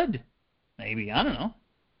something good. Maybe, I don't know.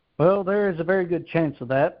 Well, there is a very good chance of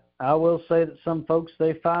that. I will say that some folks,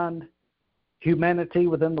 they find humanity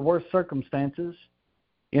within the worst circumstances.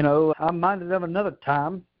 You know, I'm minded of another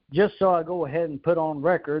time, just so I go ahead and put on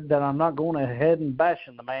record that I'm not going ahead and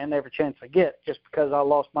bashing the man every chance I get just because I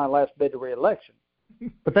lost my last bid of re-election.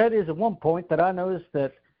 But that is at one point that I noticed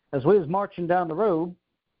that as we was marching down the road,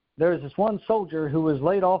 there was this one soldier who was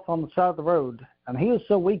laid off on the side of the road, and he was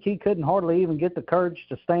so weak he couldn't hardly even get the courage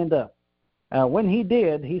to stand up. When he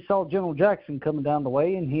did, he saw General Jackson coming down the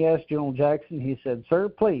way, and he asked General Jackson, he said, "Sir,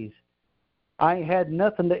 please, I ain't had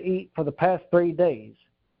nothing to eat for the past 3 days.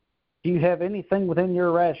 Do you have anything within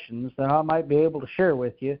your rations that I might be able to share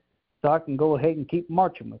with you so I can go ahead and keep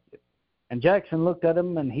marching with you?" And Jackson looked at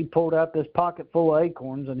him, and he pulled out this pocket full of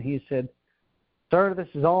acorns, and he said, "Sir, this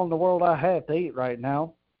is all in the world I have to eat right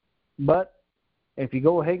now, but if you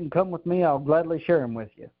go ahead and come with me, I'll gladly share them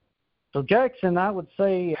with you." So Jackson, I would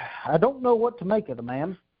say, I don't know what to make of the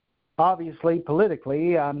man. Obviously,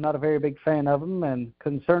 politically, I'm not a very big fan of him, and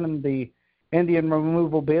concerning the Indian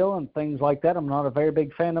removal bill and things like that, I'm not a very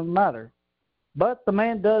big fan of him either. But the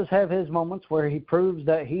man does have his moments where he proves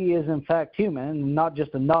that he is in fact human and not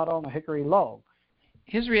just a knot on a hickory log.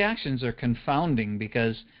 His reactions are confounding,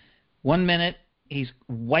 because one minute he's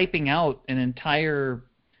wiping out an entire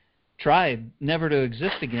tribe never to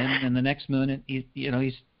exist again, and the next minute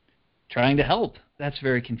he's trying to help. That's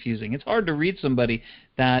very confusing. It's hard to read somebody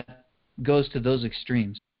that goes to those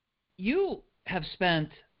extremes. You have spent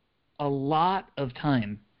a lot of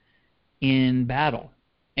time in battle,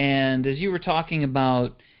 and as you were talking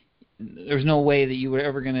about, there's no way that you were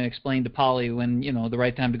ever going to explain to Polly when, the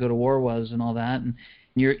right time to go to war was and all that, and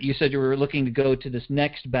you said you were looking to go to this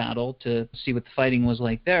next battle to see what the fighting was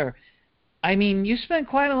like there. I mean, you spent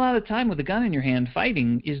quite a lot of time with a gun in your hand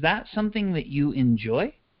fighting. Is that something that you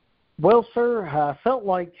enjoy? Well, sir, I felt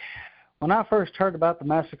like when I first heard about the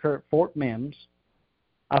massacre at Fort Mims,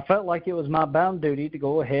 I felt like it was my bound duty to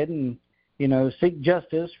go ahead and, seek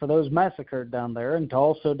justice for those massacred down there and to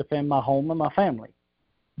also defend my home and my family.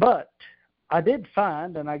 But I did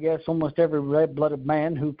find, and I guess almost every red-blooded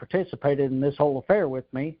man who participated in this whole affair with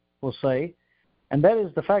me will say, and that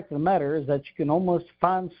is the fact of the matter is that you can almost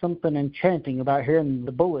find something enchanting about hearing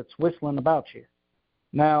the bullets whistling about you.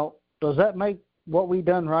 Now, does that make what we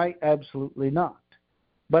done right? Absolutely not.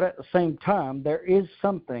 But at the same time, there is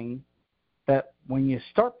something that when you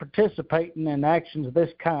start participating in actions of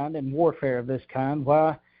this kind, in warfare of this kind,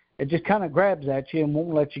 why, it just kind of grabs at you and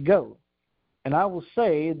won't let you go. And I will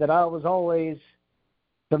say that I was always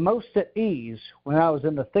the most at ease when I was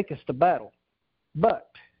in the thickest of battle.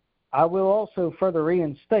 But I will also further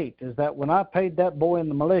reinstate is that when I paid that boy in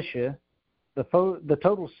the militia the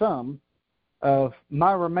total sum of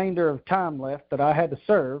my remainder of time left that I had to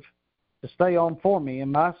serve to stay on for me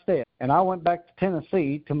in my stead, and I went back to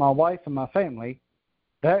Tennessee to my wife and my family,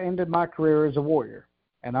 that ended my career as a warrior.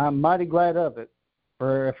 And I'm mighty glad of it.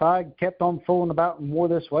 For if I kept on fooling about in war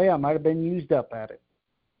this way, I might have been used up at it.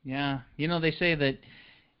 Yeah. You know, they say that,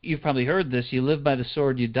 you've probably heard this, you live by the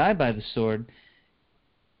sword, you die by the sword.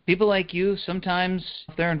 People like you, sometimes,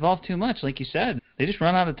 if they're involved too much, like you said, they just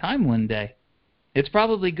run out of time one day. It's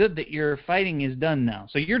probably good that your fighting is done now.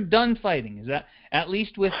 So you're done fighting, is that, at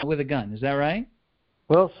least with a gun, is that right?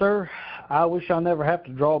 Well, sir, I wish I never have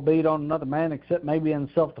to draw a bead on another man except maybe in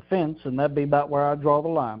self-defense, and that'd be about where I draw the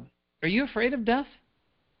line. Are you afraid of death?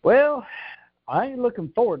 Well, I ain't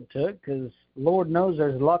looking forward to it because Lord knows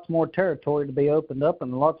there's lots more territory to be opened up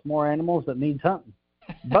and lots more animals that needs hunting.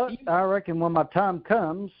 But I reckon when my time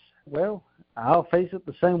comes, well, I'll face it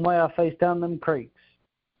the same way I face down them creeks.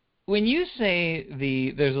 When you say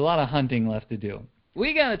there's a lot of hunting left to do,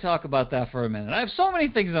 we got to talk about that for a minute. I have so many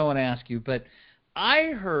things I want to ask you, but I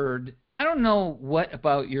heard, I don't know what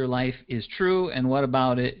about your life is true and what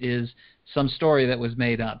about it is some story that was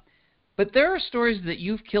made up. But there are stories that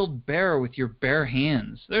you've killed bear with your bare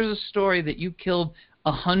hands. There's a story that you killed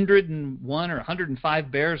 101 or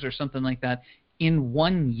 105 bears or something like that in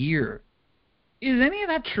 1 year. Is any of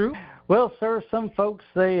that true? Well, sir, some folks,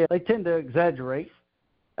 they tend to exaggerate.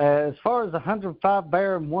 As far as 105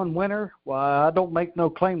 bear in one winter, why, I don't make no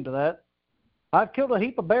claim to that. I've killed a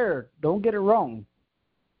heap of bear, don't get it wrong.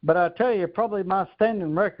 But I tell you, probably my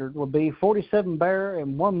standing record would be 47 bear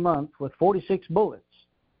in 1 month with 46 bullets.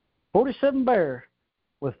 47 bear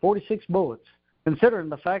with 46 bullets, considering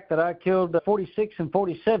the fact that I killed 46 and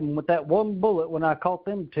 47 with that one bullet when I caught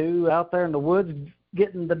them two out there in the woods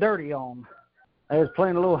getting the dirty on. They was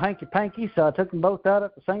playing a little hanky-panky, so I took them both out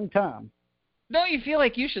at the same time. Don't you feel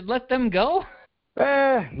like you should let them go?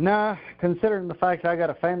 Nah, considering the fact I got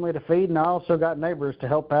a family to feed and I also got neighbors to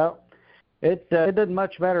help out, it doesn't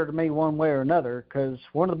much matter to me one way or another, because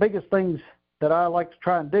one of the biggest things that I like to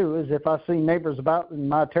try and do is if I see neighbors about in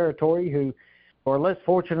my territory who are less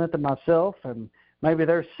fortunate than myself and maybe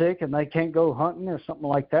they're sick and they can't go hunting or something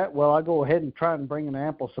like that, well, I go ahead and try and bring an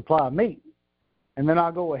ample supply of meat. And then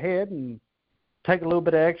I'll go ahead and take a little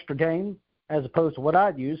bit of extra game as opposed to what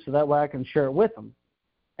I'd use so that way I can share it with them.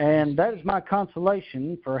 And that is my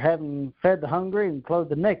consolation for having fed the hungry and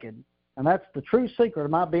clothed the naked. And that's the true secret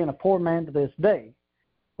of my being a poor man to this day.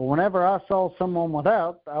 But whenever I saw someone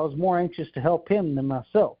without, I was more anxious to help him than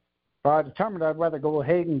myself. For I determined I'd rather go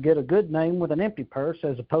ahead and get a good name with an empty purse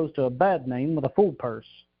as opposed to a bad name with a full purse.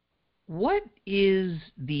 What is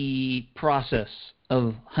the process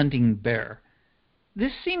of hunting bear?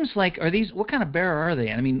 This seems like, what kind of bear are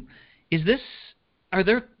they? I mean, are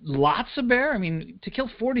there lots of bear? I mean, to kill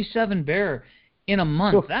 47 bear in a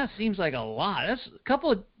month, that seems like a lot.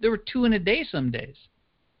 There were 2 in a day some days.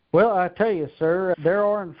 Well, I tell you, sir, there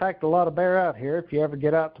are, in fact, a lot of bear out here. If you ever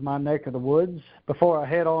get out to my neck of the woods, before I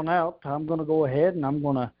head on out, I'm going to go ahead and I'm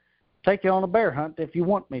going to take you on a bear hunt if you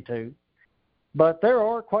want me to. But there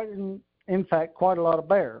are, in fact, quite a lot of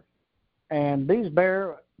bear. And these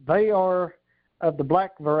bear, they are of the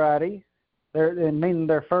black variety, meaning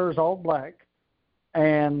their fur's all black,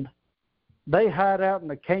 and they hide out in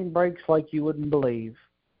the cane breaks like you wouldn't believe.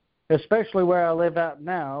 Especially where I live out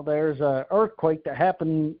now, there's an earthquake that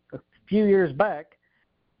happened a few years back,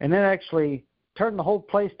 and it actually turned the whole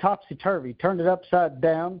place topsy-turvy, turned it upside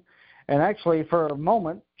down, and actually for a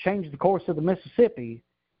moment changed the course of the Mississippi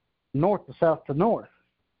north to south to north.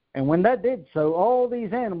 And when that did so, all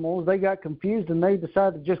these animals, they got confused and they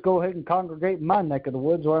decided to just go ahead and congregate in my neck of the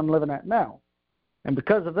woods where I'm living at now. And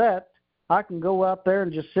because of that, I can go out there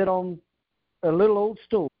and just sit on a little old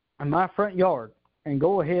stool in my front yard and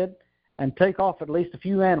go ahead and take off at least a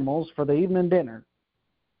few animals for the evening dinner.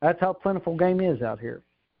 That's how plentiful game is out here.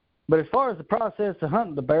 But as far as the process of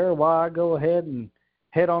hunting the bear, why, I go ahead and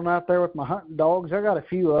head on out there with my hunting dogs. I got a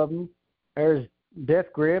few of them. There's Death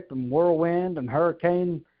Grip and Whirlwind and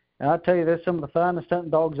Hurricane. And I tell you, they're some of the finest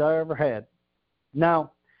hunting dogs I ever had.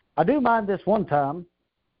 Now, I do mind this one time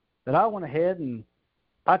that I went ahead and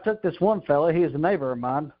I took this one fella, he was a neighbor of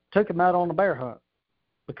mine, took him out on a bear hunt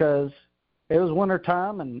because it was winter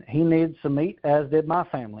time and he needed some meat, as did my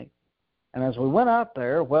family. And as we went out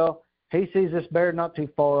there, well, he sees this bear not too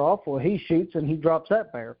far off. Well, he shoots and he drops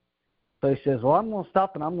that bear. So he says, well, I'm going to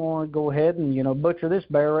stop and I'm going to go ahead and, butcher this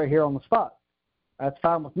bear right here on the spot. That's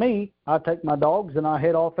fine with me. I take my dogs and I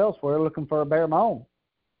head off elsewhere looking for a bear of my own.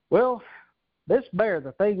 Well, this bear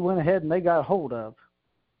that they went ahead and they got a hold of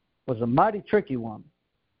was a mighty tricky one,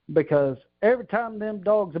 because every time them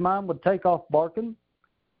dogs of mine would take off barking,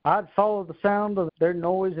 I'd follow the sound of their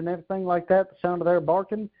noise and everything like that, the sound of their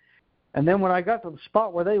barking. And then when I got to the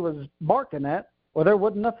spot where they was barking at, well, there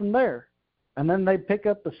wasn't nothing there. And then they'd pick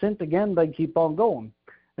up the scent again. They'd keep on going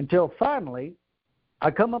until finally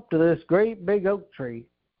I come up to this great big oak tree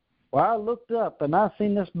where I looked up and I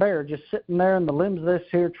seen this bear just sitting there in the limbs of this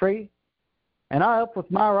here tree. And I up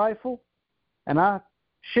with my rifle and I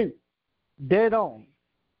shoot dead on.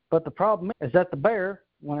 But the problem is that the bear,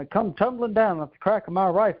 when it come tumbling down at the crack of my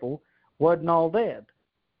rifle, wasn't all dead.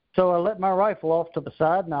 So I let my rifle off to the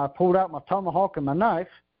side and I pulled out my tomahawk and my knife,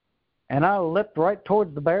 and I leapt right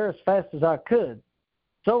towards the bear as fast as I could.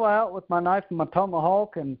 So I out with my knife and my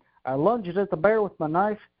tomahawk, and I lunged at the bear with my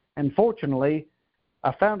knife, and fortunately,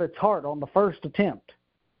 I found its heart on the first attempt.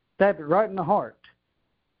 Stabbed it right in the heart.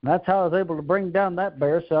 And that's how I was able to bring down that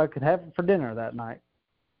bear so I could have it for dinner that night.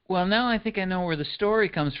 Well, now I think I know where the story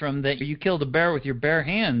comes from, that you killed a bear with your bare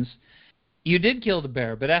hands. You did kill the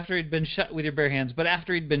bear, but after he'd been shot with your bare hands, but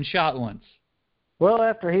after he'd been shot once. Well,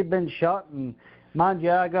 after he'd been shot, and mind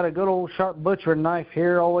you, I got a good old sharp butchering knife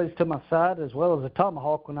here always to my side, as well as a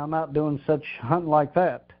tomahawk when I'm out doing such hunting like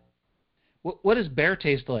that. What does bear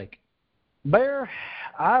taste like? Bear,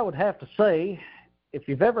 I would have to say, if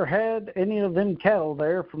you've ever had any of them cattle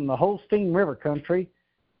there from the Holstein River country,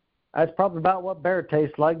 that's probably about what bear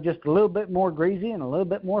tastes like, just a little bit more greasy and a little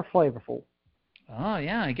bit more flavorful. Oh,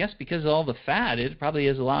 yeah, I guess because of all the fat, it probably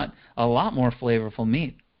is a lot more flavorful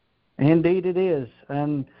meat. Indeed it is.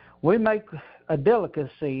 And we make a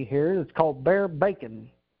delicacy here that's called bear bacon.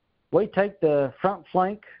 We take the front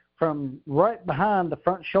flank from right behind the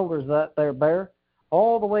front shoulders of that there bear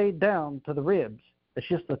all the way down to the ribs. It's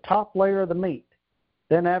just the top layer of the meat.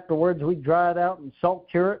 Then afterwards we dry it out and salt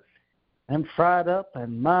cure it and fry it up.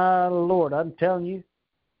 And my Lord, I'm telling you,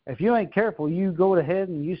 if you ain't careful, you go ahead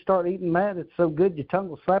and you start eating that, it's so good your tongue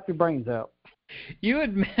will slap your brains out. You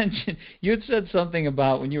had said something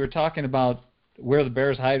about, when you were talking about where the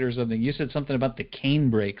bears hide or something, you said something about the cane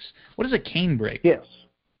breaks. What is a cane break? Yes.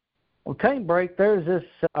 Well, cane break, there's this,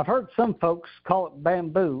 I've heard some folks call it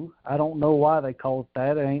bamboo. I don't know why they call it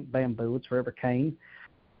that. It ain't bamboo, it's river cane.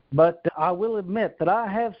 But I will admit that I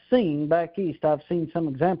have seen back east, I've seen some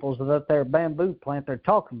examples of that there bamboo plant they're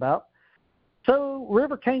talking about. So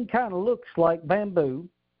river cane kind of looks like bamboo,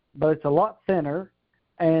 but it's a lot thinner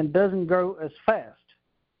and doesn't grow as fast.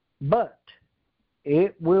 But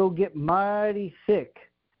it will get mighty thick.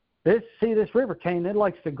 This river cane, it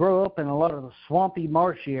likes to grow up in a lot of the swampy,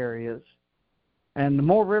 marshy areas. And the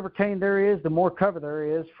more river cane there is, the more cover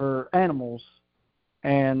there is for animals.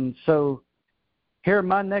 And so here in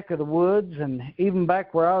my neck of the woods, and even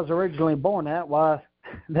back where I was originally born at, why,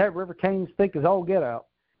 that river cane's thick as all get out.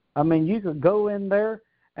 I mean, you could go in there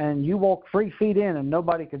and you walk 3 feet in and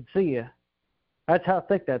nobody could see you. That's how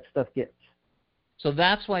thick that stuff gets. So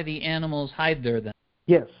that's why the animals hide there then?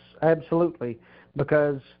 Yes, absolutely.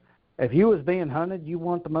 Because if you was being hunted, you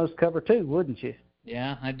want the most cover too, wouldn't you?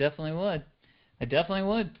 Yeah, I definitely would.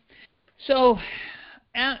 So,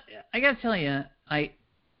 I got to tell you, I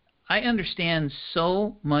understand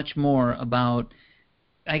so much more about,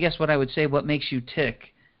 I guess what I would say, what makes you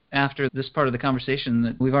tick after this part of the conversation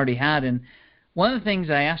that we've already had. And one of the things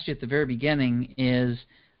I asked you at the very beginning is,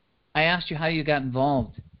 I asked you how you got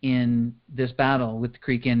involved in this battle with the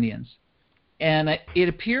Creek Indians. And it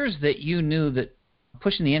appears that you knew that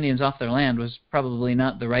pushing the Indians off their land was probably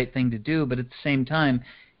not the right thing to do, but at the same time,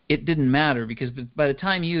 it didn't matter, because by the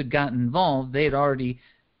time you had gotten involved, they had already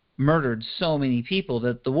murdered so many people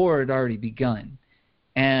that the war had already begun.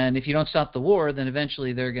 And if you don't stop the war, then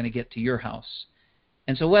eventually they're going to get to your house.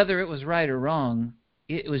 And so whether it was right or wrong,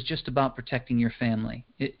 it was just about protecting your family.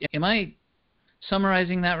 Am I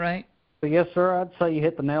summarizing that right? Yes, sir. I'd say you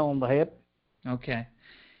hit the nail on the head. Okay.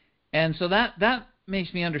 And so that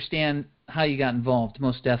makes me understand how you got involved,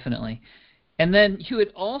 most definitely. And then you had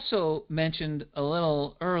also mentioned a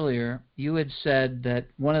little earlier, you had said that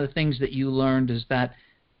one of the things that you learned is that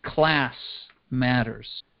class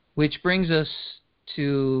matters, which brings us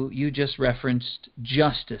to, you just referenced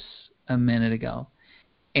justice a minute ago.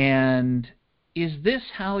 And is this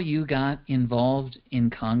how you got involved in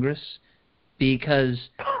Congress? Because,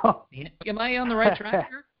 am I on the right track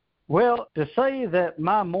here? Well, to say that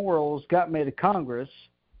my morals got me to Congress,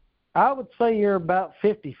 I would say you're about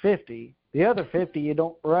 50-50. The other 50 you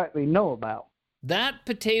don't rightly know about. That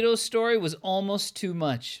potato story was almost too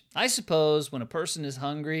much. I suppose when a person is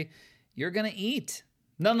hungry, you're going to eat.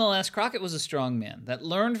 Nonetheless, Crockett was a strong man that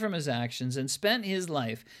learned from his actions and spent his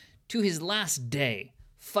life to his last day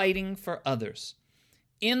fighting for others.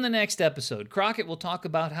 In the next episode, Crockett will talk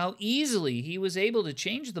about how easily he was able to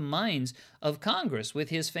change the minds of Congress with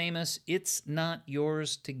his famous "It's not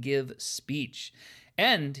yours to give" speech.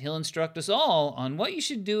 And he'll instruct us all on what you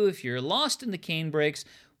should do if you're lost in the canebrakes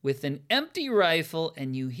with an empty rifle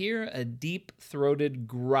and you hear a deep-throated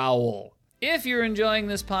growl. If you're enjoying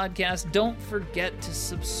this podcast, don't forget to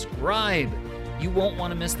subscribe. You won't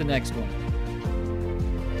want to miss the next one.